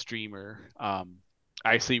variety streamer.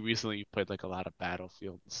 I see recently you played like a lot of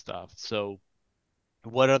Battlefield and stuff. So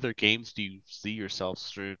what other games do you see yourself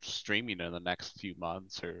streaming in the next few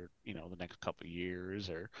months or, the next couple of years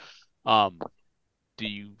or um do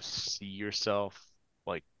you see yourself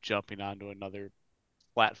like jumping onto another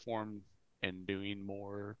platform and doing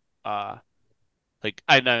more like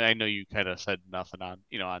I know you kind of said nothing on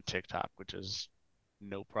on TikTok, which is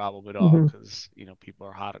no problem at all Mm-hmm. because people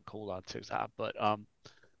are hot and cold on TikTok, but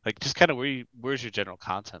Like, just kind of where's your general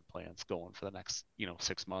content plans going for the next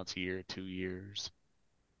 6 months, year, 2 years?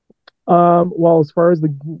 Well, as far as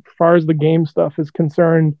the game stuff is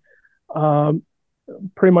concerned, um,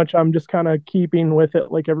 pretty much I'm just kind of keeping with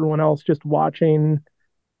it like everyone else, just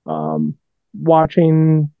um,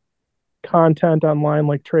 watching content online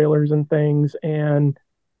like trailers and things, and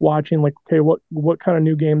watching like, okay, what kind of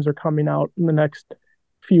new games are coming out in the next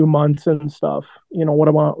few months and stuff.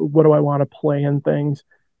 What do I want to play and things.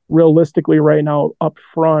 Realistically, right now, up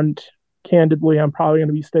front, candidly, I'm probably going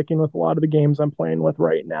to be sticking with a lot of the games I'm playing with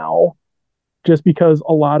right now, just because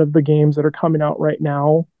a lot of the games that are coming out right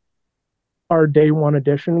now are day one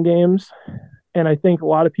edition games. And I think a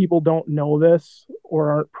lot of people don't know this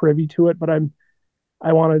or aren't privy to it, but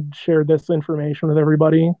I want to share this information with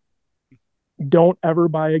everybody. Don't ever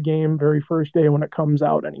buy a game very first day when it comes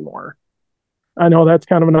out anymore. I know that's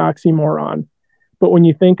kind of an oxymoron, but when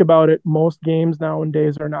you think about it, most games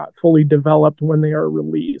nowadays are not fully developed when they are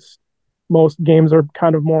released. Most games are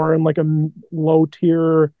kind of more in like a low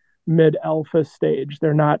tier mid alpha stage.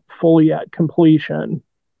 They're not fully at completion.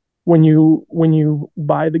 When you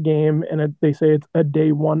buy the game and they say it's a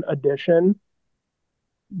day one edition,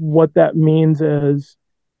 what that means is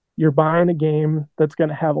you're buying a game that's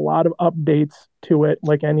going to have a lot of updates to it,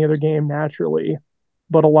 like any other game, naturally.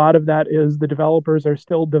 But a lot of that is the developers are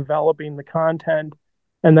still developing the content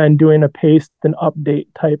and then doing a paste and update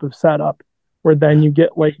type of setup, where then you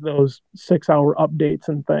get like those 6 hour updates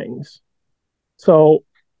and things. So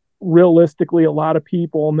realistically, a lot of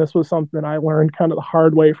people, and this was something I learned kind of the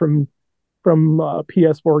hard way from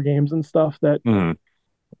PS4 games and stuff, that Mhm.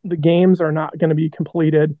 the games are not going to be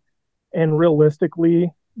completed, and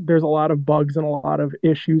realistically, there's a lot of bugs and a lot of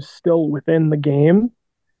issues still within the game.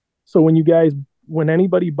 So when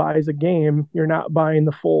anybody buys a game, you're not buying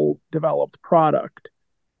the full developed product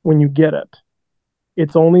when you get it.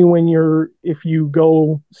 It's only if you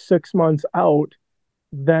go 6 months out,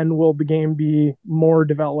 then will the game be more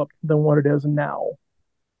developed than what it is now.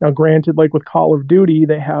 Now, granted, like with Call of Duty,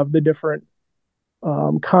 they have the different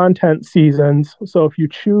content seasons. So if you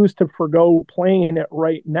choose to forgo playing it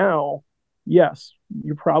right now, yes,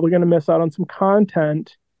 you're probably going to miss out on some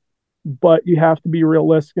content, but you have to be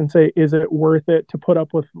realistic and say, is it worth it to put up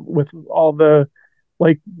with all the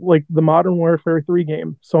like the Modern Warfare 3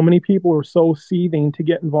 game? So many people were so seething to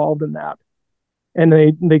get involved in that. And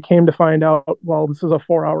they came to find out, well, this is a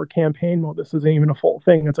 4 hour campaign mode. This isn't even a full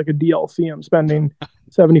thing. It's like a DLC I'm spending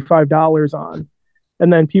 $75 on.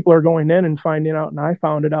 And then people are going in and finding out, and I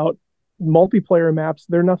found it out, multiplayer maps,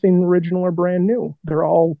 they're nothing original or brand new. They're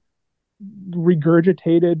all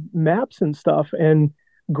regurgitated maps and stuff. And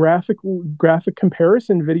graphic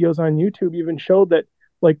comparison videos on YouTube even showed that,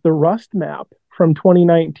 like, the Rust map from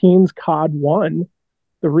 2019's COD 1,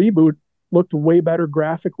 the reboot, looked way better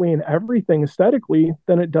graphically and everything aesthetically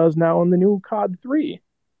than it does now in the new COD 3.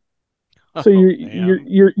 So Oh,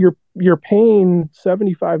 you're man. you're paying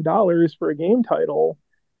 $75 for a game title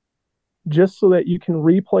just so that you can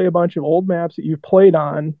replay a bunch of old maps that you've played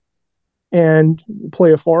on and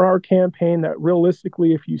play a 4 hour campaign that,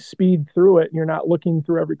 realistically, if you speed through it and you're not looking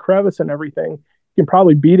through every crevice and everything, you can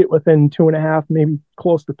probably beat it within 2.5, maybe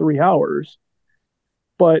close to 3 hours.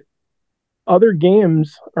 But other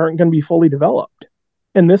games aren't going to be fully developed,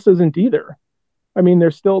 and this isn't either.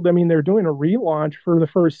 They're doing a relaunch for the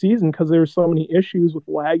first season because there's so many issues with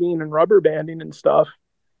lagging and rubber banding and stuff,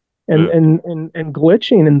 and Yeah. and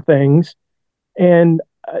glitching and things. And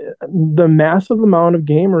the massive amount of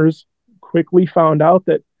gamers quickly found out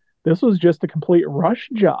that this was just a complete rush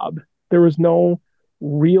job. There was no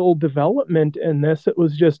real development in this. It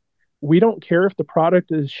was just, we don't care if the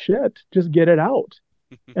product is shit, just get it out.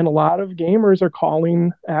 And a lot of gamers are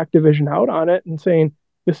calling Activision out on it and saying,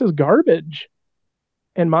 this is garbage.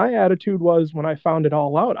 And my attitude was, when I found it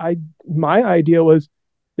all out, my idea was,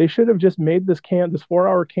 they should have just made this 4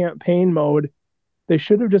 hour campaign mode. They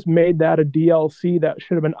should have just made that a DLC that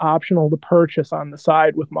should have been optional to purchase on the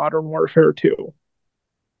side with Modern Warfare 2.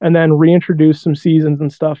 And then reintroduce some seasons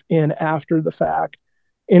and stuff in after the fact,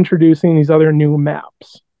 introducing these other new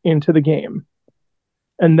maps into the game.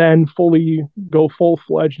 And then fully go full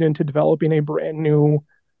fledged into developing a brand new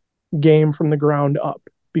game from the ground up.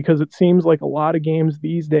 Because it seems like a lot of games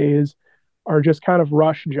these days are just kind of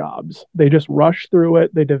rush jobs. They just rush through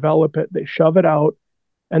it, they develop it, they shove it out,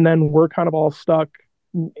 and then we're kind of all stuck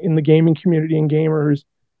in the gaming community and gamers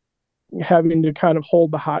having to kind of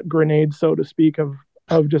hold the hot grenade, so to speak, of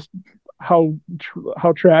just how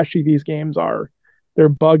trashy these games are. They're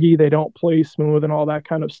buggy, they don't play smooth, and all that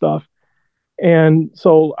kind of stuff. And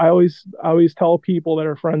so I always tell people that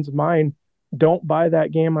are friends of mine, don't buy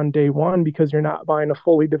that game on day one, because you're not buying a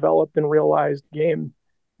fully developed and realized game.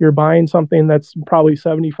 You're buying something that's probably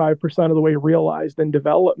 75% of the way realized in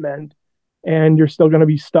development, and you're still going to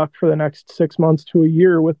be stuck for the next 6 months to a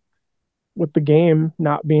year with the game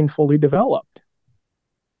not being fully developed.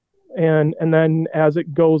 And then as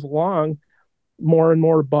it goes along, more and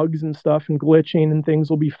more bugs and stuff and glitching and things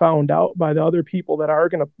will be found out by the other people that are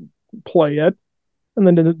going to play it, and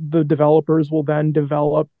then the developers will then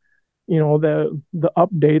develop, the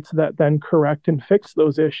updates that then correct and fix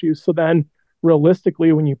those issues. So then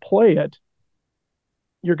realistically, when you play it,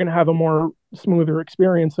 you're going to have a more smoother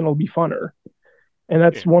experience and it'll be funner. And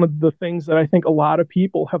that's one of the things that I think a lot of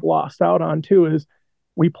people have lost out on too, is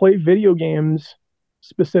we play video games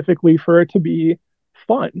specifically for it to be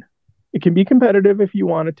fun. It can be competitive if you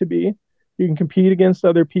want it to be. You can compete against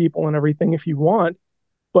other people and everything if you want.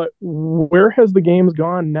 But where has the games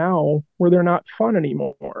gone now where they're not fun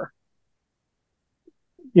anymore?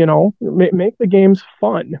 Make the games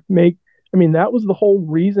fun. That was the whole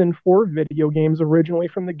reason for video games originally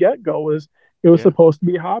from the get-go, was it was supposed to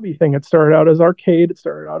be a hobby thing. It started out as arcade, it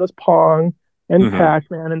started out as Pong and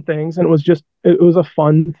Pac-Man and things, and it was a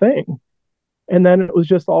fun thing. And then it was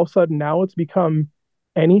just all of a sudden now it's become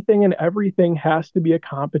anything and everything has to be a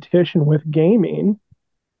competition with gaming,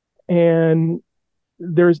 and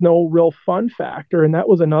there's no real fun factor. And that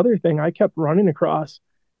was another thing I kept running across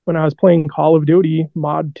when I was playing Call of Duty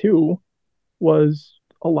Mod 2, was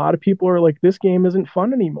a lot of people are like, this game isn't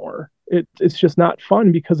fun anymore. It's just not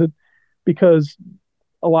fun because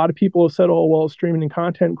a lot of people have said, oh, well, streaming and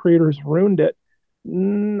content creators ruined it.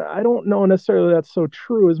 I don't know necessarily that's so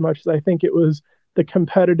true, as much as I think it was the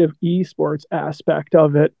competitive esports aspect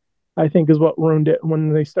of it, I think, is what ruined it.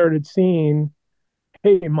 When they started seeing,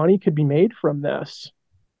 hey, money could be made from this,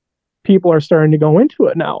 people are starting to go into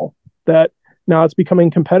it now. That now it's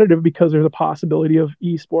becoming competitive because there's a possibility of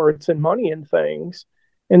esports and money and things.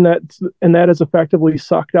 And that has effectively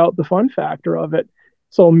sucked out the fun factor of it.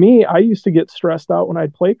 So I used to get stressed out when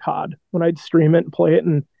I'd play COD, when I'd stream it and play it,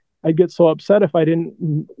 and I'd get so upset if I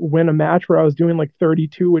didn't win a match where I was doing like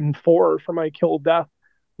 32-4 for my kill death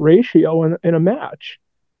ratio in a match.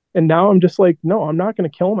 And now I'm just like, no, I'm not going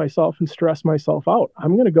to kill myself and stress myself out.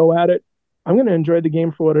 I'm going to go at it. I'm going to enjoy the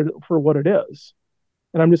game for what it is.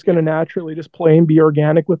 And I'm just going to naturally just play and be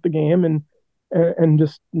organic with the game, and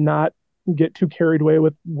just not get too carried away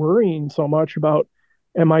with worrying so much about,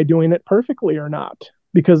 am I doing it perfectly or not?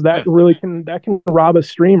 Because that can rob a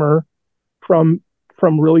streamer from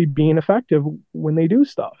really being effective when they do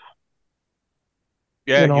stuff.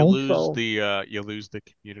 Yeah, you lose the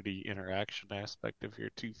community interaction aspect if you're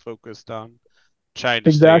too focused on trying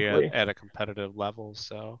to stay at a competitive level.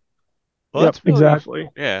 So, well, that's really, exactly.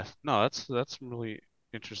 Yeah, no, that's a really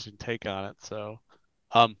interesting take on it. So,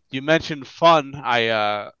 you mentioned fun.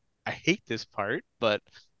 I hate this part, but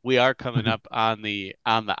we are coming up on the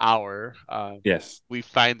hour. Yes. We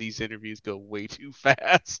find these interviews go way too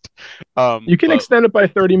fast. You can extend it by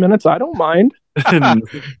 30 minutes. I don't mind.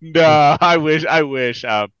 No, I wish.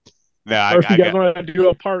 No, or if you guys want to do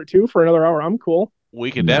a part 2 for another hour, I'm cool.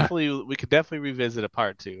 We could definitely revisit a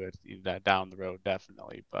part 2 down the road,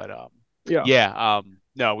 definitely. But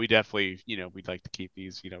no, we definitely, we'd like to keep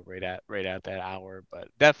these, right at that hour. But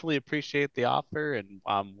definitely appreciate the offer, and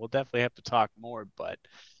we'll definitely have to talk more. But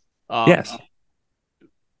yes,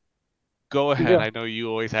 go ahead. I know you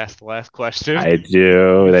always ask the last question. I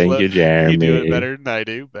do. Thank you, Jeremy. You do it better than I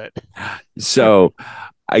do, but so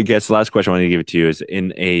I guess the last question I want to give it to you is,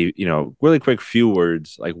 in a really quick few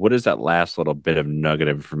words, like, what is that last little bit of nugget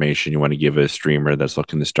of information you want to give a streamer that's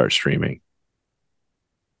looking to start streaming?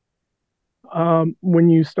 When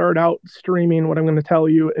you start out streaming, what I'm going to tell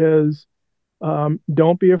you is,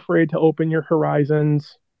 don't be afraid to open your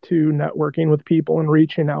horizons to networking with people and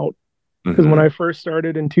reaching out. Because when I first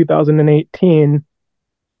started in 2018,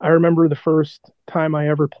 I remember the first time I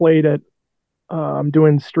ever played it,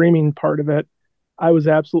 doing the streaming part of it, I was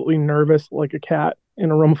absolutely nervous like a cat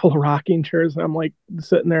in a room full of rocking chairs. And I'm like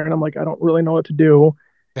sitting there and I'm like, I don't really know what to do.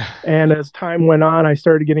 And as time went on, I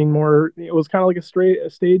started getting more, it was kind of like a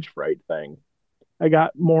stage fright thing. I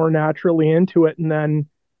got more naturally into it. And then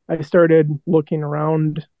I started looking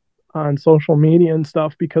around on social media and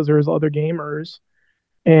stuff because there was other gamers.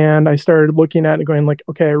 And I started looking at it going like,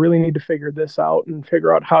 okay, I really need to figure this out and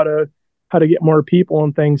figure out how to get more people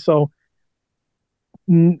and things. So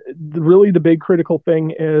really the big critical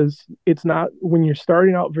thing is, it's not, when you're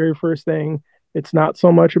starting out very first thing, it's not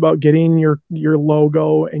so much about getting your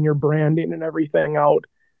logo and your branding and everything out.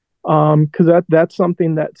 Because that's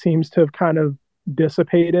something that seems to have kind of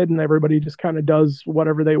dissipated and everybody just kind of does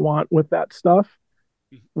whatever they want with that stuff.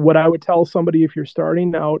 What I would tell somebody if you're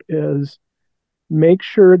starting out is make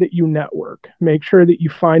sure that you network, make sure that you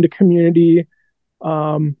find a community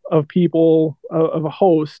of people, of a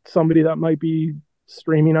host, somebody that might be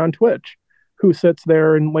streaming on Twitch who sits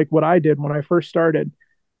there and like what I did when I first started.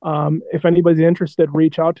 If anybody's interested,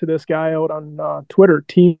 reach out to this guy out on Twitter,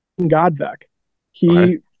 Team Godvec.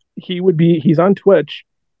 Okay. He's on Twitch.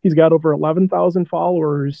 He's got over 11,000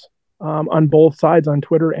 followers on both sides, on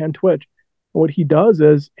Twitter and Twitch. What he does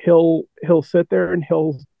is he'll sit there and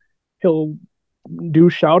he'll do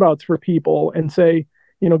shout outs for people and say,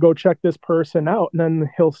 go check this person out. And then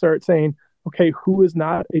he'll start saying, okay, who is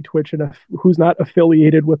not a Twitch and who's not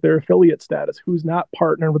affiliated with their affiliate status, who's not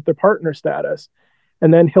partnered with their partner status.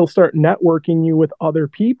 And then he'll start networking you with other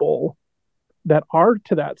people that are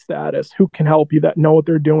to that status who can help you, that know what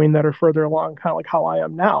they're doing, that are further along, kind of like how I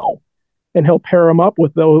am now. And he'll pair them up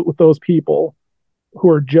with those people who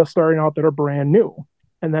are just starting out that are brand new.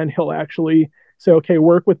 And then he'll actually say, okay,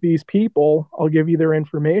 work with these people. I'll give you their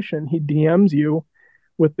information. He DMs you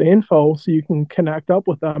with the info so you can connect up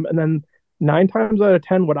with them. And then 9 times out of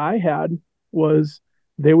 10, what I had was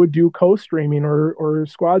they would do co-streaming or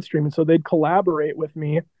squad streaming. So they'd collaborate with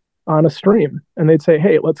me on a stream and they'd say,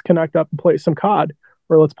 hey, let's connect up and play some COD,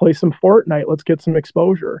 or let's play some Fortnite. Let's get some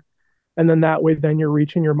exposure. And then that way, then you're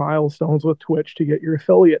reaching your milestones with Twitch to get your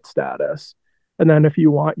affiliate status. And then if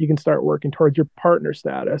you want, you can start working towards your partner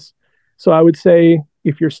status. So I would say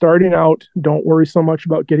if you're starting out, don't worry so much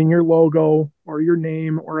about getting your logo or your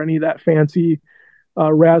name or any of that fancy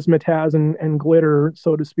razzmatazz and glitter,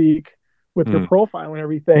 so to speak, with your profile and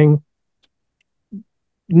everything.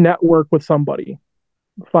 Network with somebody,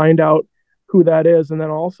 find out who that is. And then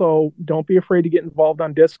also don't be afraid to get involved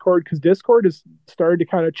on Discord, because Discord has started to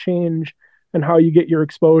kind of change and how you get your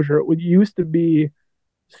exposure. It used to be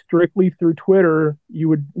strictly through Twitter, you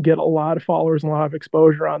would get a lot of followers and a lot of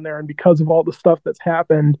exposure on there. And because of all the stuff that's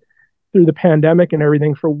happened through the pandemic and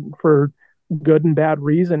everything, for good and bad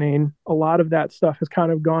reasoning, a lot of that stuff has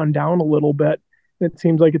kind of gone down a little bit. It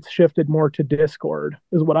seems like it's shifted more to Discord,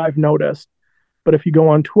 is what I've noticed. But if you go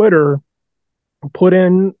on Twitter, put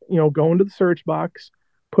in, go into the search box,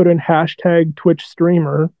 put in hashtag Twitch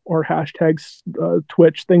streamer or hashtag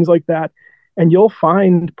Twitch, things like that. And you'll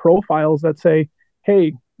find profiles that say,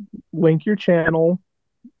 hey, link your channel,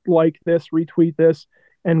 like this, retweet this,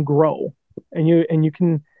 and grow. And you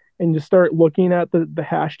can just start looking at the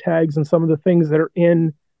hashtags and some of the things that are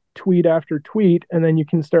in tweet after tweet, and then you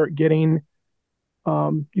can start getting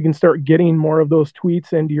more of those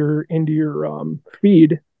tweets into your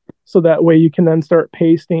feed. So that way you can then start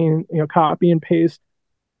pasting, copy and paste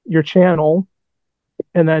your channel,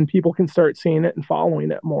 and then people can start seeing it and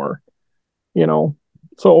following it more.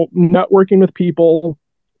 So networking with people,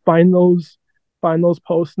 find those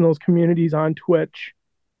posts and those communities on Twitch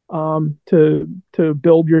to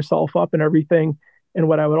build yourself up and everything. And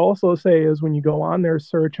what I would also say is when you go on there,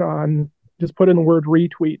 just put in the word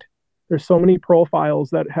retweet. There's so many profiles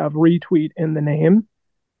that have retweet in the name,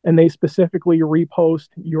 and they specifically repost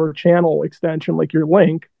your channel extension, like your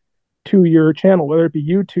link to your channel, whether it be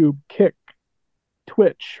YouTube, Kick,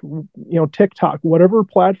 Twitch, TikTok, whatever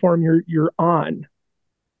platform you're on.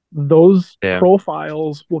 Those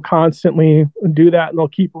profiles will constantly do that, and they'll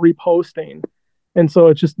keep reposting. And so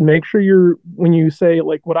it's just make sure when you say,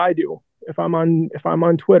 like what I do, if I'm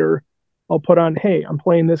on Twitter, I'll put on, hey, I'm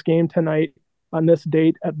playing this game tonight on this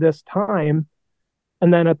date at this time.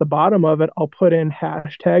 And then at the bottom of it, I'll put in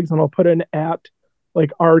hashtags and I'll put in at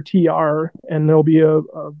like RTR, and there'll be a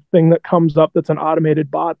thing that comes up that's an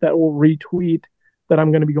automated bot that will retweet that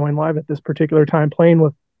I'm going to be going live at this particular time playing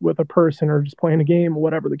with a person or just playing a game,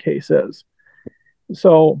 whatever the case is.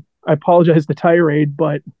 So I apologize the tirade,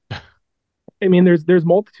 but I mean, there's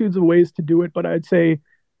multitudes of ways to do it, but I'd say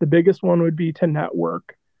the biggest one would be to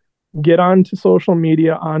network. Get onto social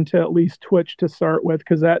media, onto at least Twitch to start with,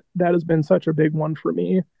 because that has been such a big one for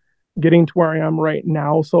me, getting to where I am right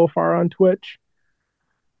now so far on Twitch.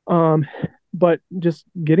 But just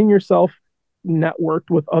getting yourself networked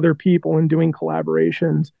with other people and doing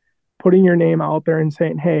collaborations, putting your name out there and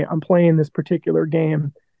saying, hey, I'm playing this particular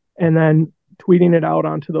game, and then tweeting it out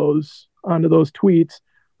onto those tweets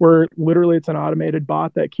where literally it's an automated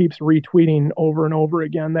bot that keeps retweeting over and over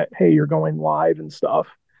again that, hey, you're going live and stuff.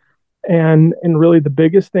 And really the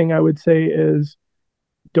biggest thing I would say is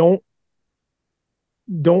don't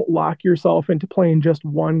lock yourself into playing just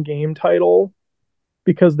one game title,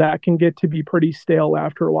 because that can get to be pretty stale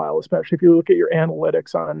after a while, especially if you look at your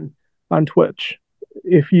analytics on Twitch.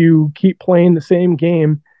 If you keep playing the same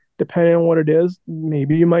game, depending on what it is,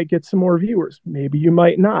 maybe you might get some more viewers, maybe you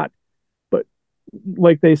might not. But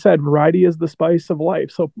like they said, variety is the spice of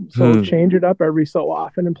life. So change it up every so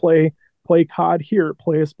often and play COD here,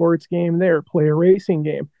 play a sports game there, play a racing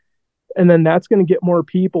game. And then that's going to get more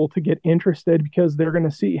people to get interested because they're going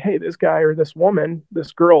to see, hey, this guy or this woman,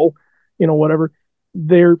 this girl, whatever,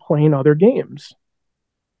 they're playing other games.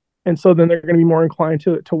 And so then they're going to be more inclined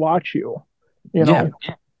to watch you, you know.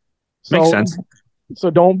 Yeah. So, makes sense. So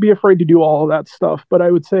don't be afraid to do all of that stuff. But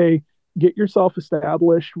I would say get yourself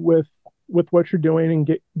established with what you're doing and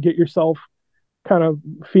get yourself kind of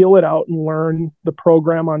feel it out and learn the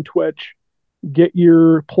program on Twitch. Get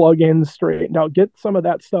your plugins straightened out. Get some of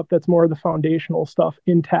that stuff that's more of the foundational stuff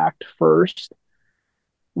intact first.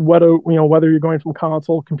 Whether you're going from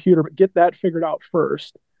console, computer, but get that figured out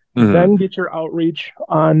first. Mhm. Then get your outreach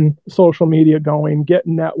on social media going. Get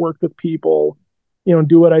networked with people.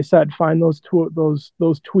 Do what I said. Find those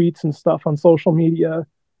tweets and stuff on social media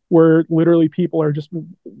where literally people are just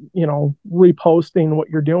reposting what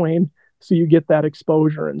you're doing, so you get that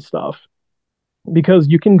exposure and stuff. Because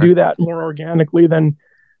you can do that more organically than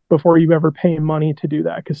before you ever pay money to do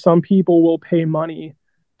that. Because some people will pay money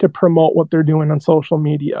to promote what they're doing on social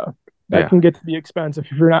media. That can get to be expensive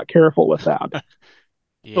if you're not careful with that.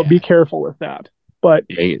 So be careful with that. But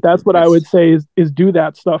that's what I would say is do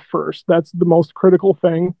that stuff first. That's the most critical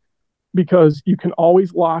thing, because you can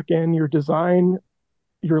always lock in your design,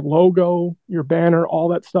 your logo, your banner, all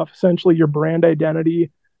that stuff, essentially your brand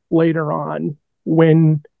identity later on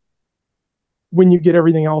when you get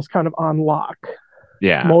everything else kind of on lock.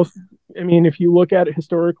 Yeah. If you look at it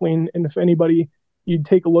historically, and if anybody, you'd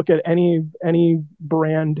take a look at any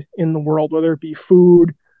brand in the world, whether it be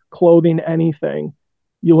food, clothing, anything,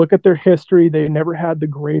 you look at their history, they never had the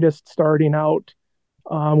greatest starting out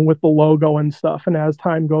with the logo and stuff. And as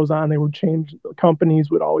time goes on,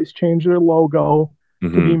 companies would always change their logo to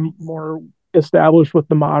be more established with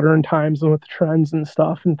the modern times and with trends and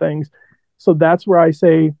stuff and things. So that's where I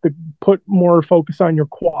say to put more focus on your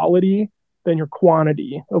quality than your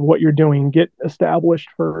quantity of what you're doing. Get established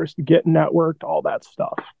first, get networked, all that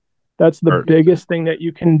stuff. That's the biggest thing that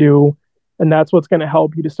you can do. And that's what's going to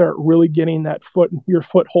help you to start really getting your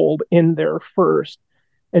foothold in there first.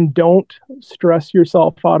 And don't stress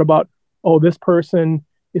yourself out about, oh, this person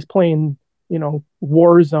is playing,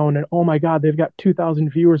 Warzone, and oh my God, they've got 2,000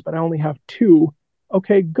 viewers, but I only have 2.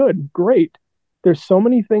 Okay, good, great. There's so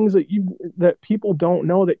many things that people don't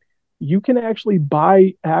know, that you can actually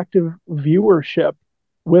buy active viewership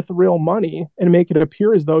with real money and make it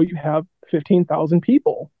appear as though you have 15,000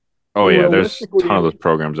 people. Oh yeah, there's a ton of those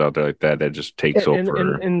programs out there like that just takes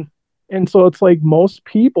over. And so it's like most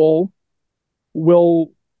people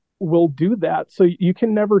will do that. So you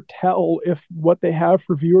can never tell if what they have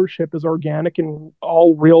for viewership is organic and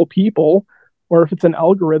all real people, or if it's an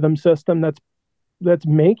algorithm system that's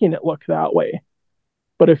making it look that way.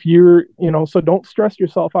 But if you're, so don't stress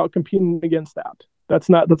yourself out competing against that. That's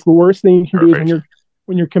the worst thing you can do, is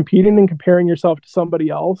when you're competing and comparing yourself to somebody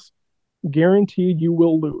else, guaranteed you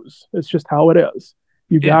will lose. It's just how it is.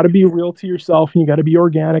 You got to be real to yourself, and you got to be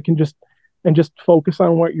organic, and just focus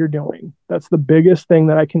on what you're doing. That's the biggest thing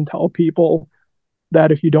that I can tell people,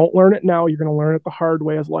 that if you don't learn it now, you're going to learn it the hard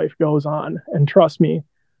way as life goes on. And trust me,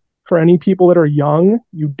 for any people that are young,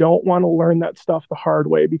 you don't want to learn that stuff the hard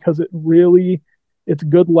way, because it's a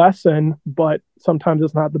good lesson, but sometimes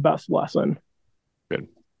it's not the best lesson. Good.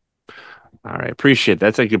 All right. Appreciate it.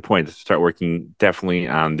 That's a good point. To start working definitely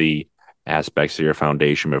on the aspects of your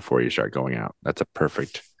foundation before you start going out. That's a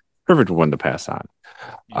perfect one to pass on.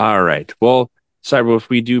 All right. Well, Cyberwolf,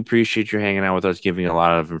 we do appreciate you hanging out with us, giving a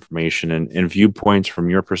lot of information and viewpoints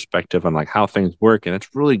from your perspective on like how things work. And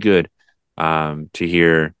it's really good to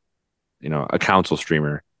hear, a console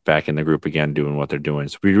streamer back in the group again doing what they're doing.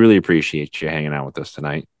 So we really appreciate you hanging out with us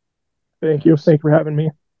tonight. Thank you. Thank you for having me.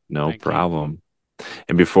 No problem.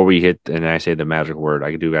 And before we hit, and I say the magic word,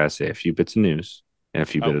 I do gotta say a few bits of news and a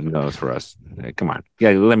few bits of notes for us. Come on.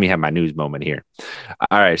 Yeah, let me have my news moment here.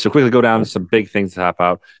 All right. So quickly go down to some big things to hop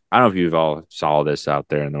out. I don't know if you've all saw this out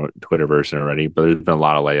there in the Twitterverse already, but there's been a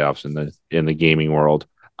lot of layoffs in the gaming world.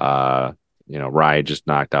 Riot just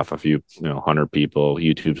knocked off a few, 100 people.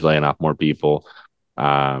 YouTube's laying off more people.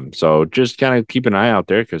 So just kind of keep an eye out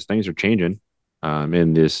there, because things are changing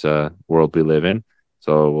in this world we live in.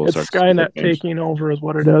 So we'll start Skynet taking over is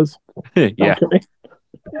what it is. Yeah,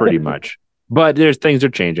 pretty much. But things are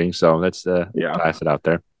changing, so let's pass it out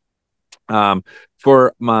there.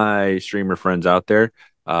 For my streamer friends out there,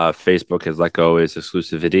 Facebook has let go its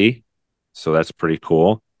exclusivity, so that's pretty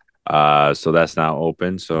cool. So that's now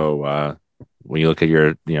open. So when you look at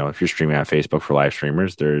your, if you're streaming on Facebook for live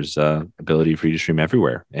streamers, there's ability for you to stream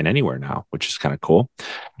everywhere and anywhere now, which is kind of cool.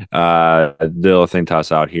 The other thing to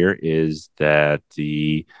toss out here is that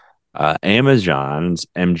the Amazon's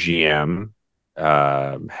MGM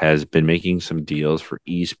has been making some deals for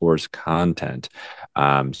esports content.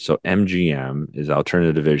 So MGM is the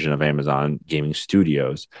alternative division of Amazon Gaming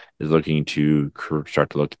Studios, is looking to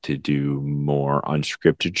start to look to do more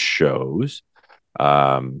unscripted shows.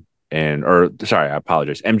 Sorry, I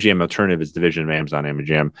apologize. MGM Alternative is division of Amazon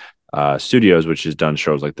MGM Studios, which has done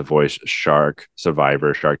shows like The Voice, Shark,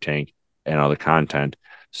 Survivor, Shark Tank, and other content.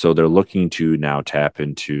 So they're looking to now tap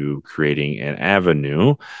into creating an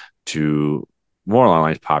avenue to more or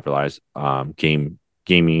less popularize gaming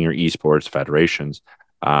or esports federations.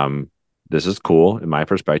 This is cool, in my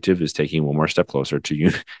perspective, is taking one more step closer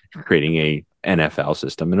to creating a NFL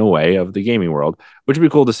system in a way of the gaming world, which would be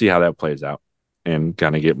cool to see how that plays out and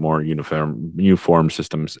kind of get more uniform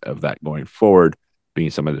systems of that going forward, being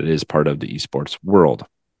something that is part of the esports world.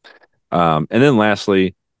 And then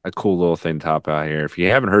lastly, a cool little thing to top out here. If you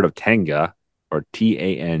haven't heard of Tenga, or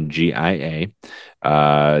Tangia,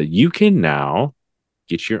 you can now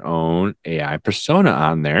get your own AI persona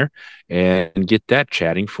on there and get that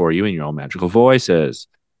chatting for you in your own magical voices.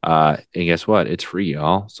 And guess what? It's free,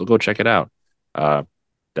 y'all. So go check it out.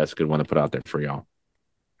 That's a good one to put out there for y'all.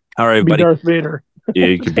 All right, Be buddy. Darth Vader. Yeah,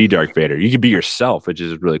 you could be Darth Vader. You could be yourself, which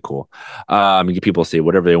is really cool. You get people to say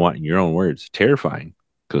whatever they want in your own words. Terrifying.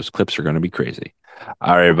 Those clips are going to be crazy.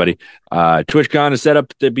 All right, everybody. TwitchCon is set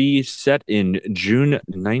up to be set in June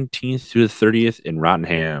 19th through the 30th in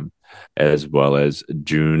Rottenham, as well as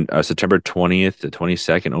September 20th to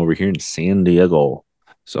 22nd over here in San Diego.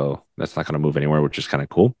 So that's not going to move anywhere, which is kind of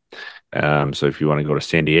cool. So if you want to go to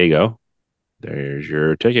San Diego, there's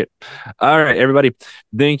your ticket. All right, everybody.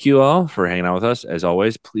 Thank you all for hanging out with us. As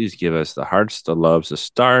always, please give us the hearts, the loves, the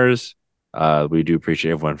stars. We do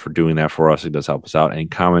appreciate everyone for doing that for us. It does help us out.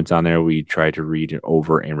 And comments on there, we try to read it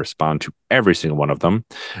over and respond to every single one of them.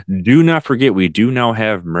 Do not forget, we do now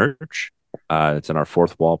have merch. It's on our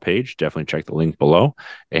fourth wall page. Definitely check the link below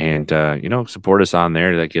and, support us on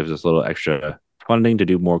there. That gives us a little extra funding to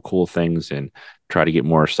do more cool things and try to get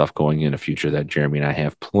more stuff going in the future that Jeremy and I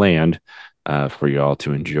have planned for you all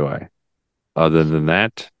to enjoy. Other than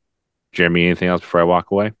that, Jeremy, anything else before I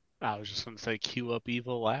walk away? I was just going to say, cue up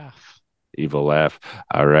evil laugh. Evil laugh.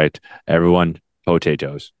 All right, everyone,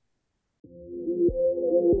 potatoes.